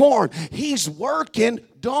the corn. He's working.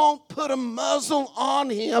 Don't put a muzzle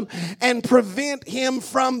on him and prevent him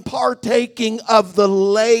from partaking of the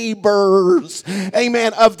labors,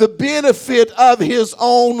 amen, of the benefit of his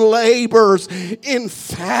own labors. In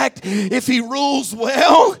fact, if he rules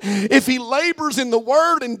well, if he labors in the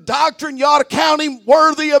word and doctrine, you ought to count him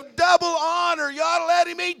worthy of double honor. You ought to let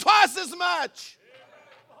him eat twice as much.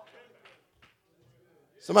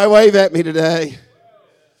 Somebody wave at me today.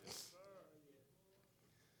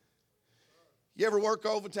 You ever work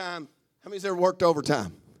overtime? How many's ever worked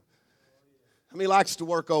overtime? How many likes to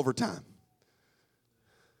work overtime?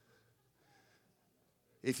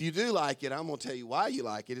 If you do like it, I'm going to tell you why you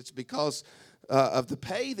like it. It's because of the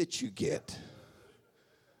pay that you get.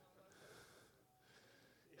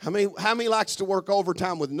 How many likes to work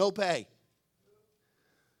overtime with no pay?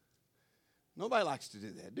 Nobody likes to do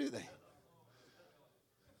that, do they?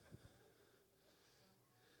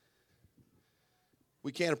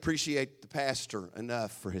 We can't appreciate the pastor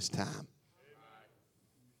enough for his time.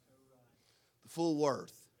 The full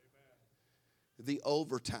worth. the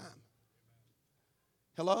overtime.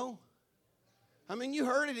 Hello? I mean, you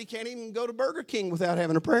heard it. He can't even go to Burger King without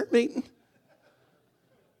having a prayer meeting.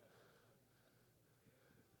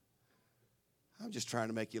 I'm just trying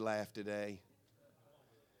to make you laugh today.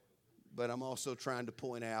 But I'm also trying to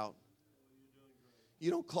point out,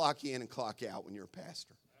 you don't clock in and clock out when you're a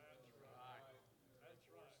pastor.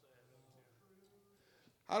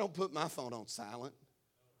 I don't put my phone on silent.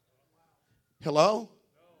 Hello?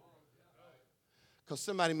 Because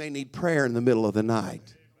somebody may need prayer in the middle of the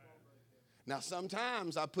night. Now,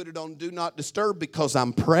 sometimes I put it on Do Not Disturb because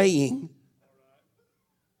I'm praying.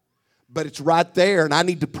 But it's right there, and I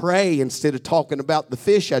need to pray instead of talking about the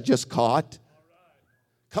fish I just caught.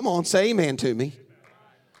 Come on, say amen to me.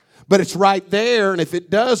 But it's right there, and if it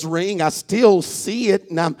does ring, I still see it,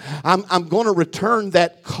 and I'm going to return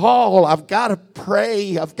that call. I've got to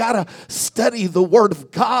pray. I've got to study the Word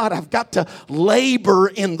of God. I've got to labor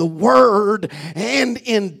in the Word and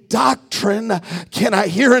in doctrine. Can I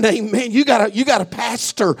hear an amen? You got a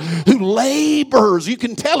pastor who labors. You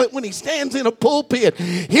can tell it when he stands in a pulpit.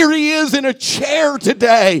 Here he is in a chair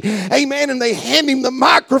today, amen, and they hand him the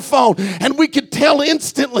microphone, and we could tell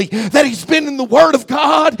instantly that he's been in the Word of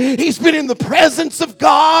God. He's been in the presence of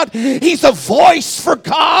God. He's a voice for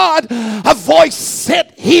God, a voice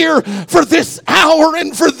set here for this hour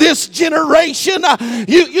and for this generation.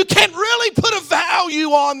 You can't really put a value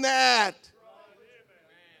on that.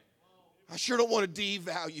 I sure don't want to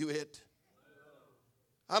devalue it.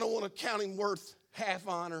 I don't want to count him worth half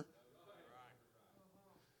honor.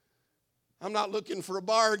 I'm not looking for a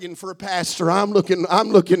bargain for a pastor. I'm looking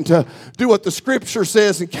to do what the Scripture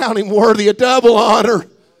says and count him worthy of double honor.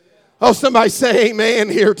 Oh, somebody say amen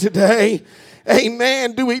here today.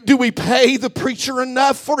 Amen. Do we pay the preacher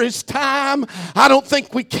enough for his time? I don't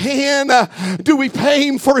think we can. Do we pay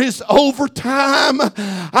him for his overtime?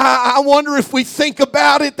 I wonder if we think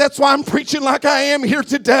about it. That's why I'm preaching like I am here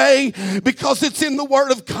today, because it's in the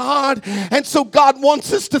Word of God. And so God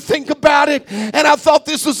wants us to think about it. And I thought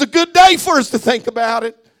this was a good day for us to think about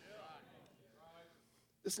it.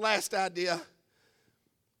 This last idea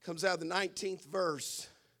comes out of the 19th verse.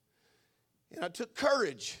 And I took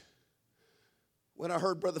courage when I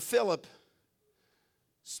heard Brother Phillip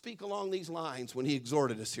speak along these lines when he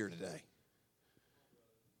exhorted us here today.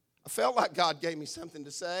 I felt like God gave me something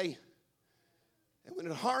to say. And when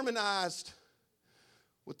it harmonized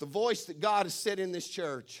with the voice that God has set in this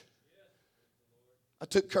church, I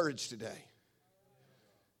took courage today.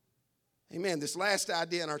 Amen. This last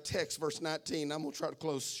idea in our text, verse 19, I'm going to try to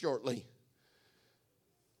close shortly,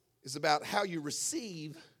 is about how you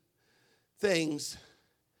receive things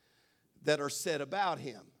that are said about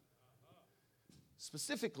him.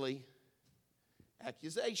 Specifically,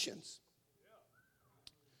 accusations.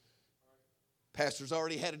 Pastor's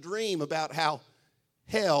already had a dream about how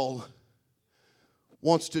hell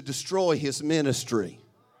wants to destroy his ministry.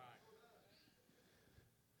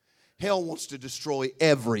 Hell wants to destroy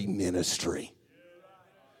every ministry.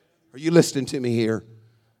 Are you listening to me here?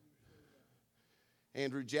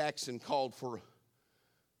 Andrew Jackson called for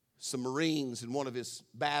some Marines in one of his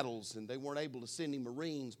battles, and they weren't able to send him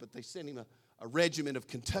Marines, but they sent him a regiment of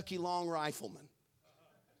Kentucky Long Riflemen.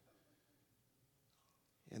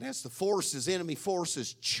 And as the enemy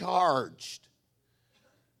forces charged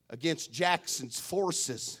against Jackson's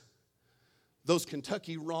forces, those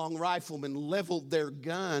Kentucky Long Riflemen leveled their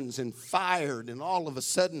guns and fired, and all of a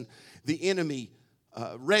sudden the enemy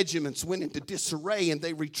regiments went into disarray, and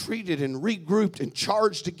they retreated and regrouped and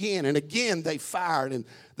charged again, and again they fired, and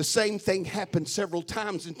the same thing happened several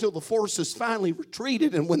times until the forces finally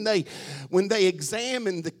retreated. And when they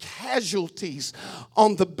examined the casualties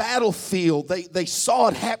on the battlefield, they saw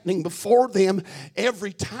it happening before them.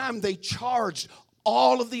 Every time they charged,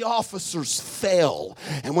 all of the officers fell.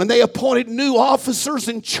 And when they appointed new officers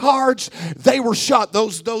in charge, they were shot.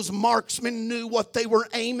 Those marksmen knew what they were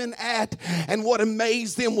aiming at. And what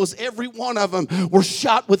amazed them was every one of them were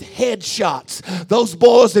shot with headshots. Those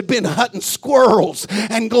boys had been hunting squirrels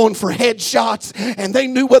and going for headshots, and they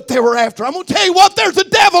knew what they were after. I'm going to tell you what, there's a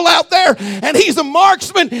devil out there, and he's a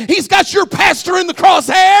marksman. He's got your pastor in the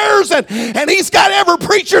crosshairs, and he's got every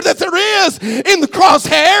preacher that there is in the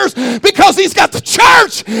crosshairs, because he's got the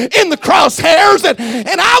church in the crosshairs, and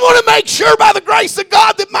I want to make sure by the grace of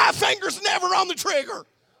God that my finger's never on the trigger.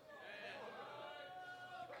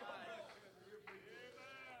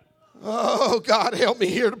 Oh, God, help me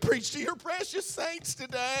here to preach to your precious saints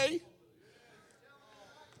today.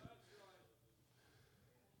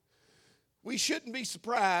 We shouldn't be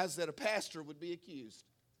surprised that a pastor would be accused.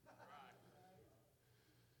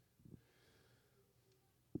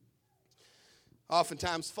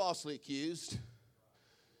 Oftentimes falsely accused.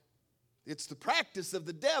 It's the practice of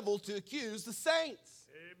the devil to accuse the saints.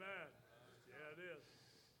 Amen. Yeah, it is.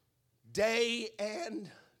 Day and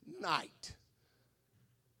night.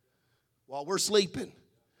 While we're sleeping,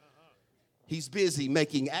 he's busy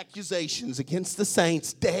making accusations against the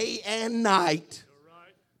saints day and night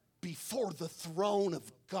before the throne of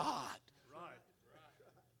God.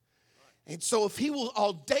 And so if he will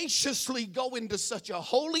audaciously go into such a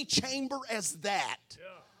holy chamber as that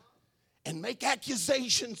and make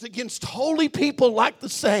accusations against holy people like the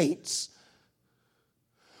saints,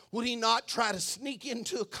 would he not try to sneak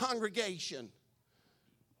into a congregation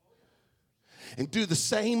and do the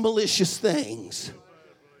same malicious things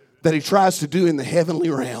that he tries to do in the heavenly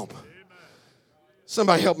realm?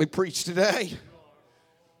 Somebody help me preach today.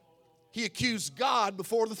 He accused God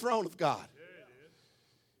before the throne of God.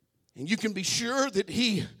 And you can be sure that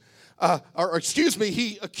he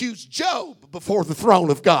accused Job before the throne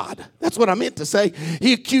of God. That's what I meant to say.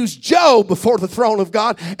 He accused Job before the throne of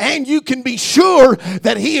God, and you can be sure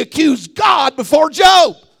that he accused God before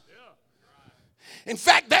Job. In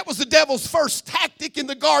fact, that was the devil's first tactic in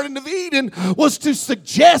the Garden of Eden, was to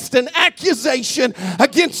suggest an accusation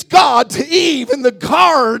against God to Eve in the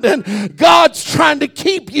garden. God's trying to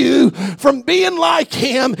keep you from being like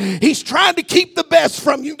him. He's trying to keep the best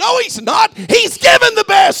from you. No, he's not. He's given the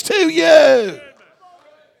best to you.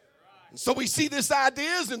 So we see this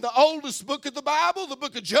ideas in the oldest book of the Bible, the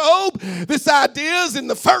book of Job. This idea is in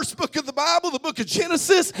the first book of the Bible, the book of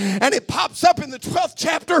Genesis. And it pops up in the 12th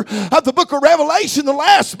chapter of the book of Revelation, the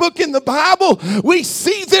last book in the Bible. We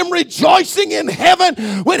see them rejoicing in heaven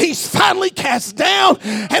when he's finally cast down.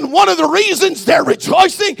 And one of the reasons they're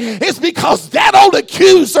rejoicing is because that old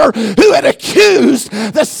accuser who had accused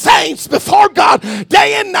the saints before God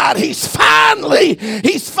day and night, he's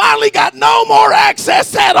finally got no more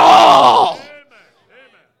access at all. Amen.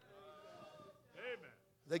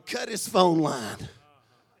 They cut his phone line.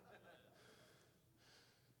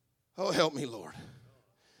 Oh, help me, Lord.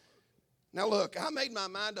 Now, look, I made my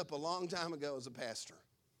mind up a long time ago as a pastor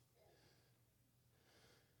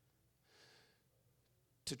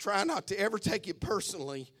to try not to ever take it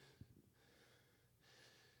personally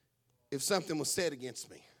if something was said against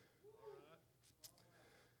me.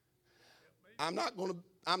 I'm not going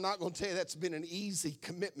to tell you that's been an easy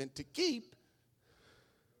commitment to keep.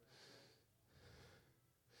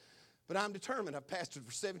 But I'm determined. I've pastored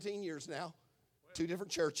for 17 years now, 2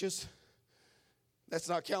 different churches. That's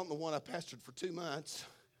not counting the one I pastored for 2 months.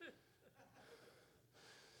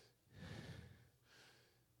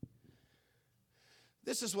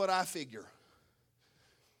 This is what I figure.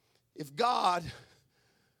 If God,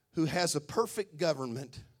 who has a perfect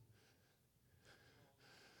government,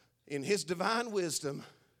 in his divine wisdom,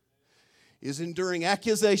 is enduring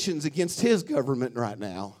accusations against his government right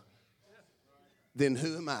now, then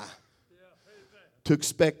who am I to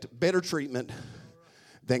expect better treatment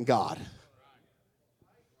than God?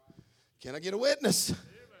 Can I get a witness?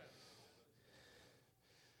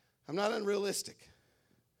 I'm not unrealistic.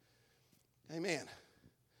 Amen.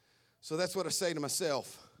 So that's what I say to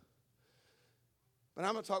myself. But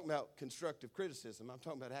I'm not talking about constructive criticism. I'm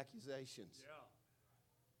talking about accusations.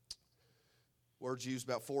 Words used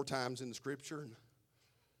about 4 times in the scripture. And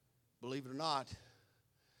believe it or not,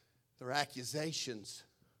 they're accusations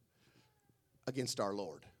against our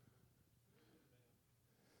Lord.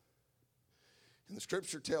 And the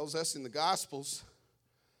scripture tells us in the Gospels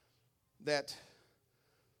that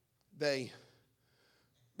they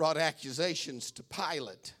brought accusations to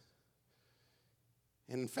Pilate.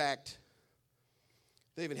 And in fact,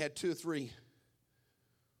 they even had 2 or 3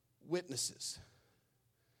 witnesses.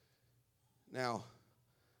 Now,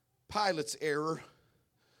 Pilate's error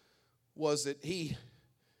was that he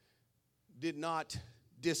did not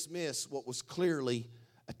dismiss what was clearly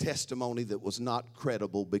a testimony that was not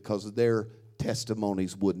credible because their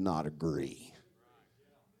testimonies would not agree.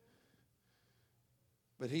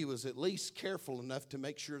 But he was at least careful enough to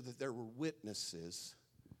make sure that there were witnesses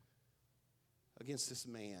against this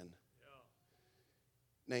man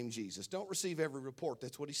named Jesus. Don't receive every report.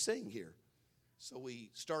 That's what he's saying here. So we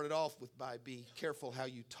started off with be careful how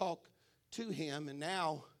you talk to him. And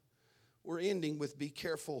now we're ending with be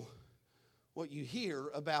careful what you hear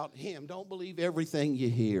about him. Don't believe everything you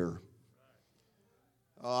hear.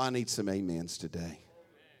 Oh, I need some amens today.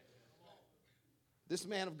 This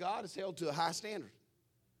man of God is held to a high standard.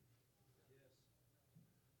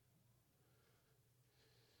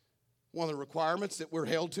 One of the requirements that we're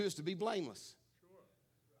held to is to be blameless.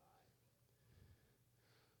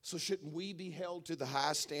 So shouldn't we be held to the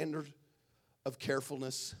high standard of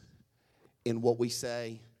carefulness in what we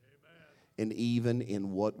say and even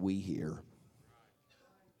in what we hear?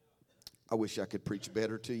 I wish I could preach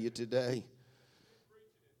better to you today.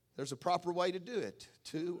 There's a proper way to do it.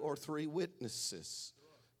 2 or 3 witnesses.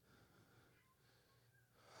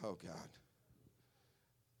 Oh, God.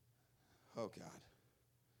 Oh, God.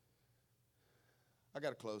 I got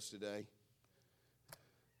to close today.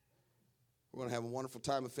 We're going to have a wonderful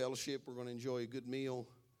time of fellowship. We're going to enjoy a good meal.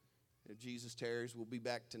 If Jesus tarries, we'll be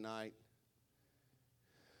back tonight.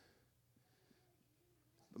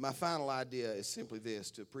 But my final idea is simply this: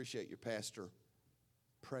 to appreciate your pastor,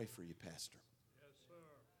 pray for your pastor. Yes, sir.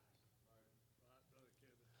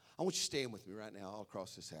 I want you to stand with me right now all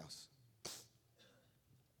across this house.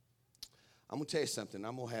 I'm going to tell you something.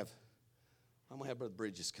 I'm going to have Brother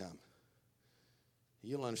Bridges come.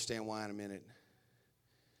 You'll understand why in a minute.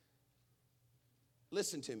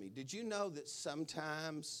 Listen to me. Did you know that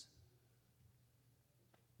sometimes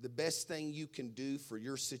the best thing you can do for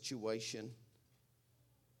your situation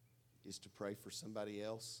is to pray for somebody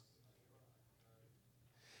else?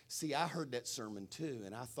 See, I heard that sermon too,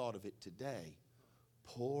 and I thought of it today.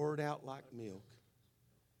 Poured out like milk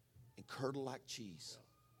and curdled like cheese.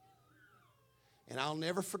 And I'll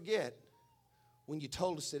never forget when you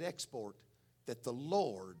told us at Export that the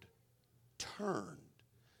Lord turned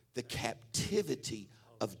the captivity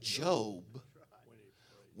of Job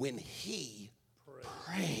when he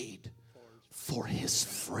prayed for his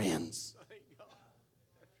friends.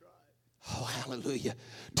 Oh, hallelujah.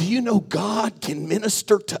 Do you know God can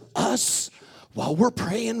minister to us while we're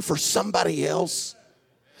praying for somebody else?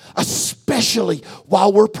 Especially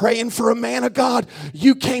while we're praying for a man of God.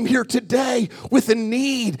 You came here today with a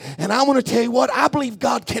need, and I want to tell you what, I believe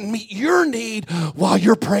God can meet your need while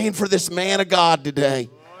you're praying for this man of God today.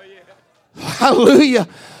 Hallelujah.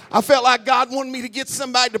 I felt like God wanted me to get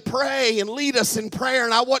somebody to pray and lead us in prayer,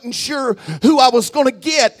 and I wasn't sure who I was going to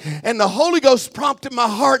get. And the Holy Ghost prompted my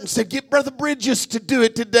heart and said, get Brother Bridges to do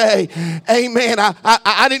it today. Amen.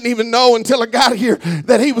 I didn't even know until I got here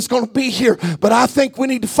that he was going to be here, but I think we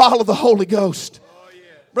need to follow the Holy Ghost.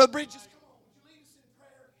 Brother Bridges, come on. Would you lead us in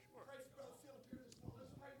prayer? Pray for Brother Phillip here this morning.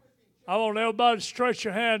 Let's pray with him. I want everybody to stretch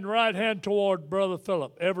your hand, right hand toward Brother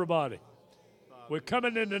Phillip. Everybody. We're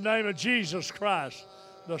coming in the name of Jesus Christ,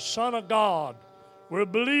 the Son of God. We're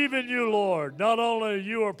believing you, Lord. Not only are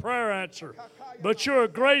you a prayer answer, but you're a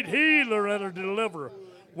great healer and a deliverer.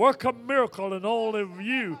 Work a miracle, and only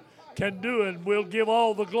you can do it. And we'll give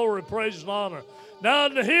all the glory, praise, and honor. Now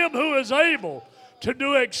unto him who is able to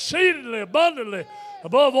do exceedingly abundantly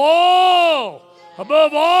above all,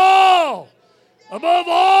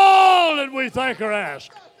 and we think or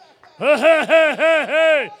ask.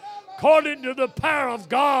 Hey. According to the power of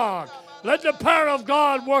God. Let the power of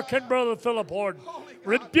God work in Brother Phillip Horton.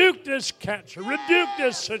 Rebuke this cancer. Rebuke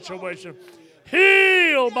this situation.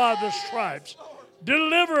 Heal by the stripes.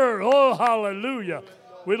 Deliver. Oh, hallelujah.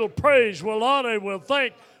 We'll praise, we'll honor, we'll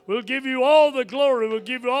thank. We'll give you all the glory. We'll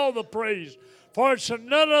give you all the praise. For it's in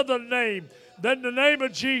none other name than the name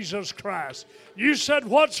of Jesus Christ. You said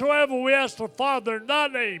whatsoever we ask the Father in thy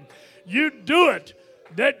name, you do it.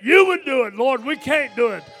 That you would do it, Lord. We can't do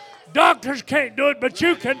it. Doctors can't do it, but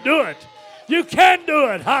you can do it. You can do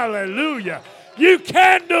it. Hallelujah. You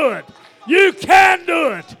can do it. You can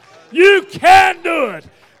do it. You can do it.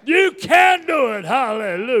 You can do it.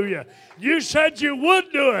 Hallelujah. You said you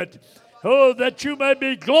would do it. Oh, that you may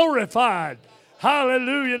be glorified.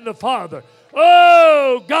 Hallelujah in the Father.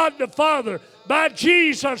 Oh, God the Father, by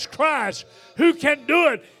Jesus Christ, who can do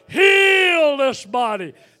it. Heal this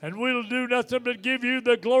body. And we'll do nothing but give you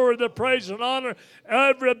the glory, the praise, and honor.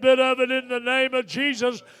 Every bit of it in the name of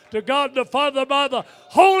Jesus. To God the Father by the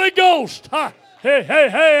Holy Ghost. Ha.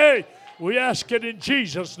 Hey. We ask it in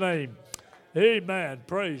Jesus' name. Amen.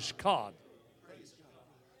 Praise God.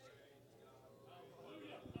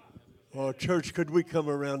 Oh, church, could we come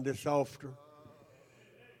around this altar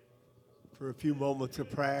for a few moments of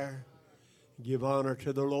prayer? Give honor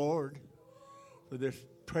to the Lord for this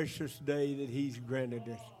precious day that he's granted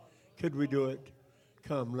us. Could we do it?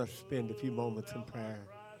 Come, let's spend a few moments in prayer.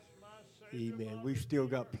 Amen. We've still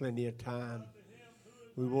got plenty of time.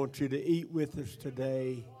 We want you to eat with us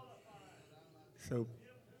today. So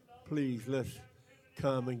please, let's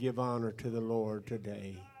come and give honor to the Lord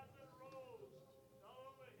today.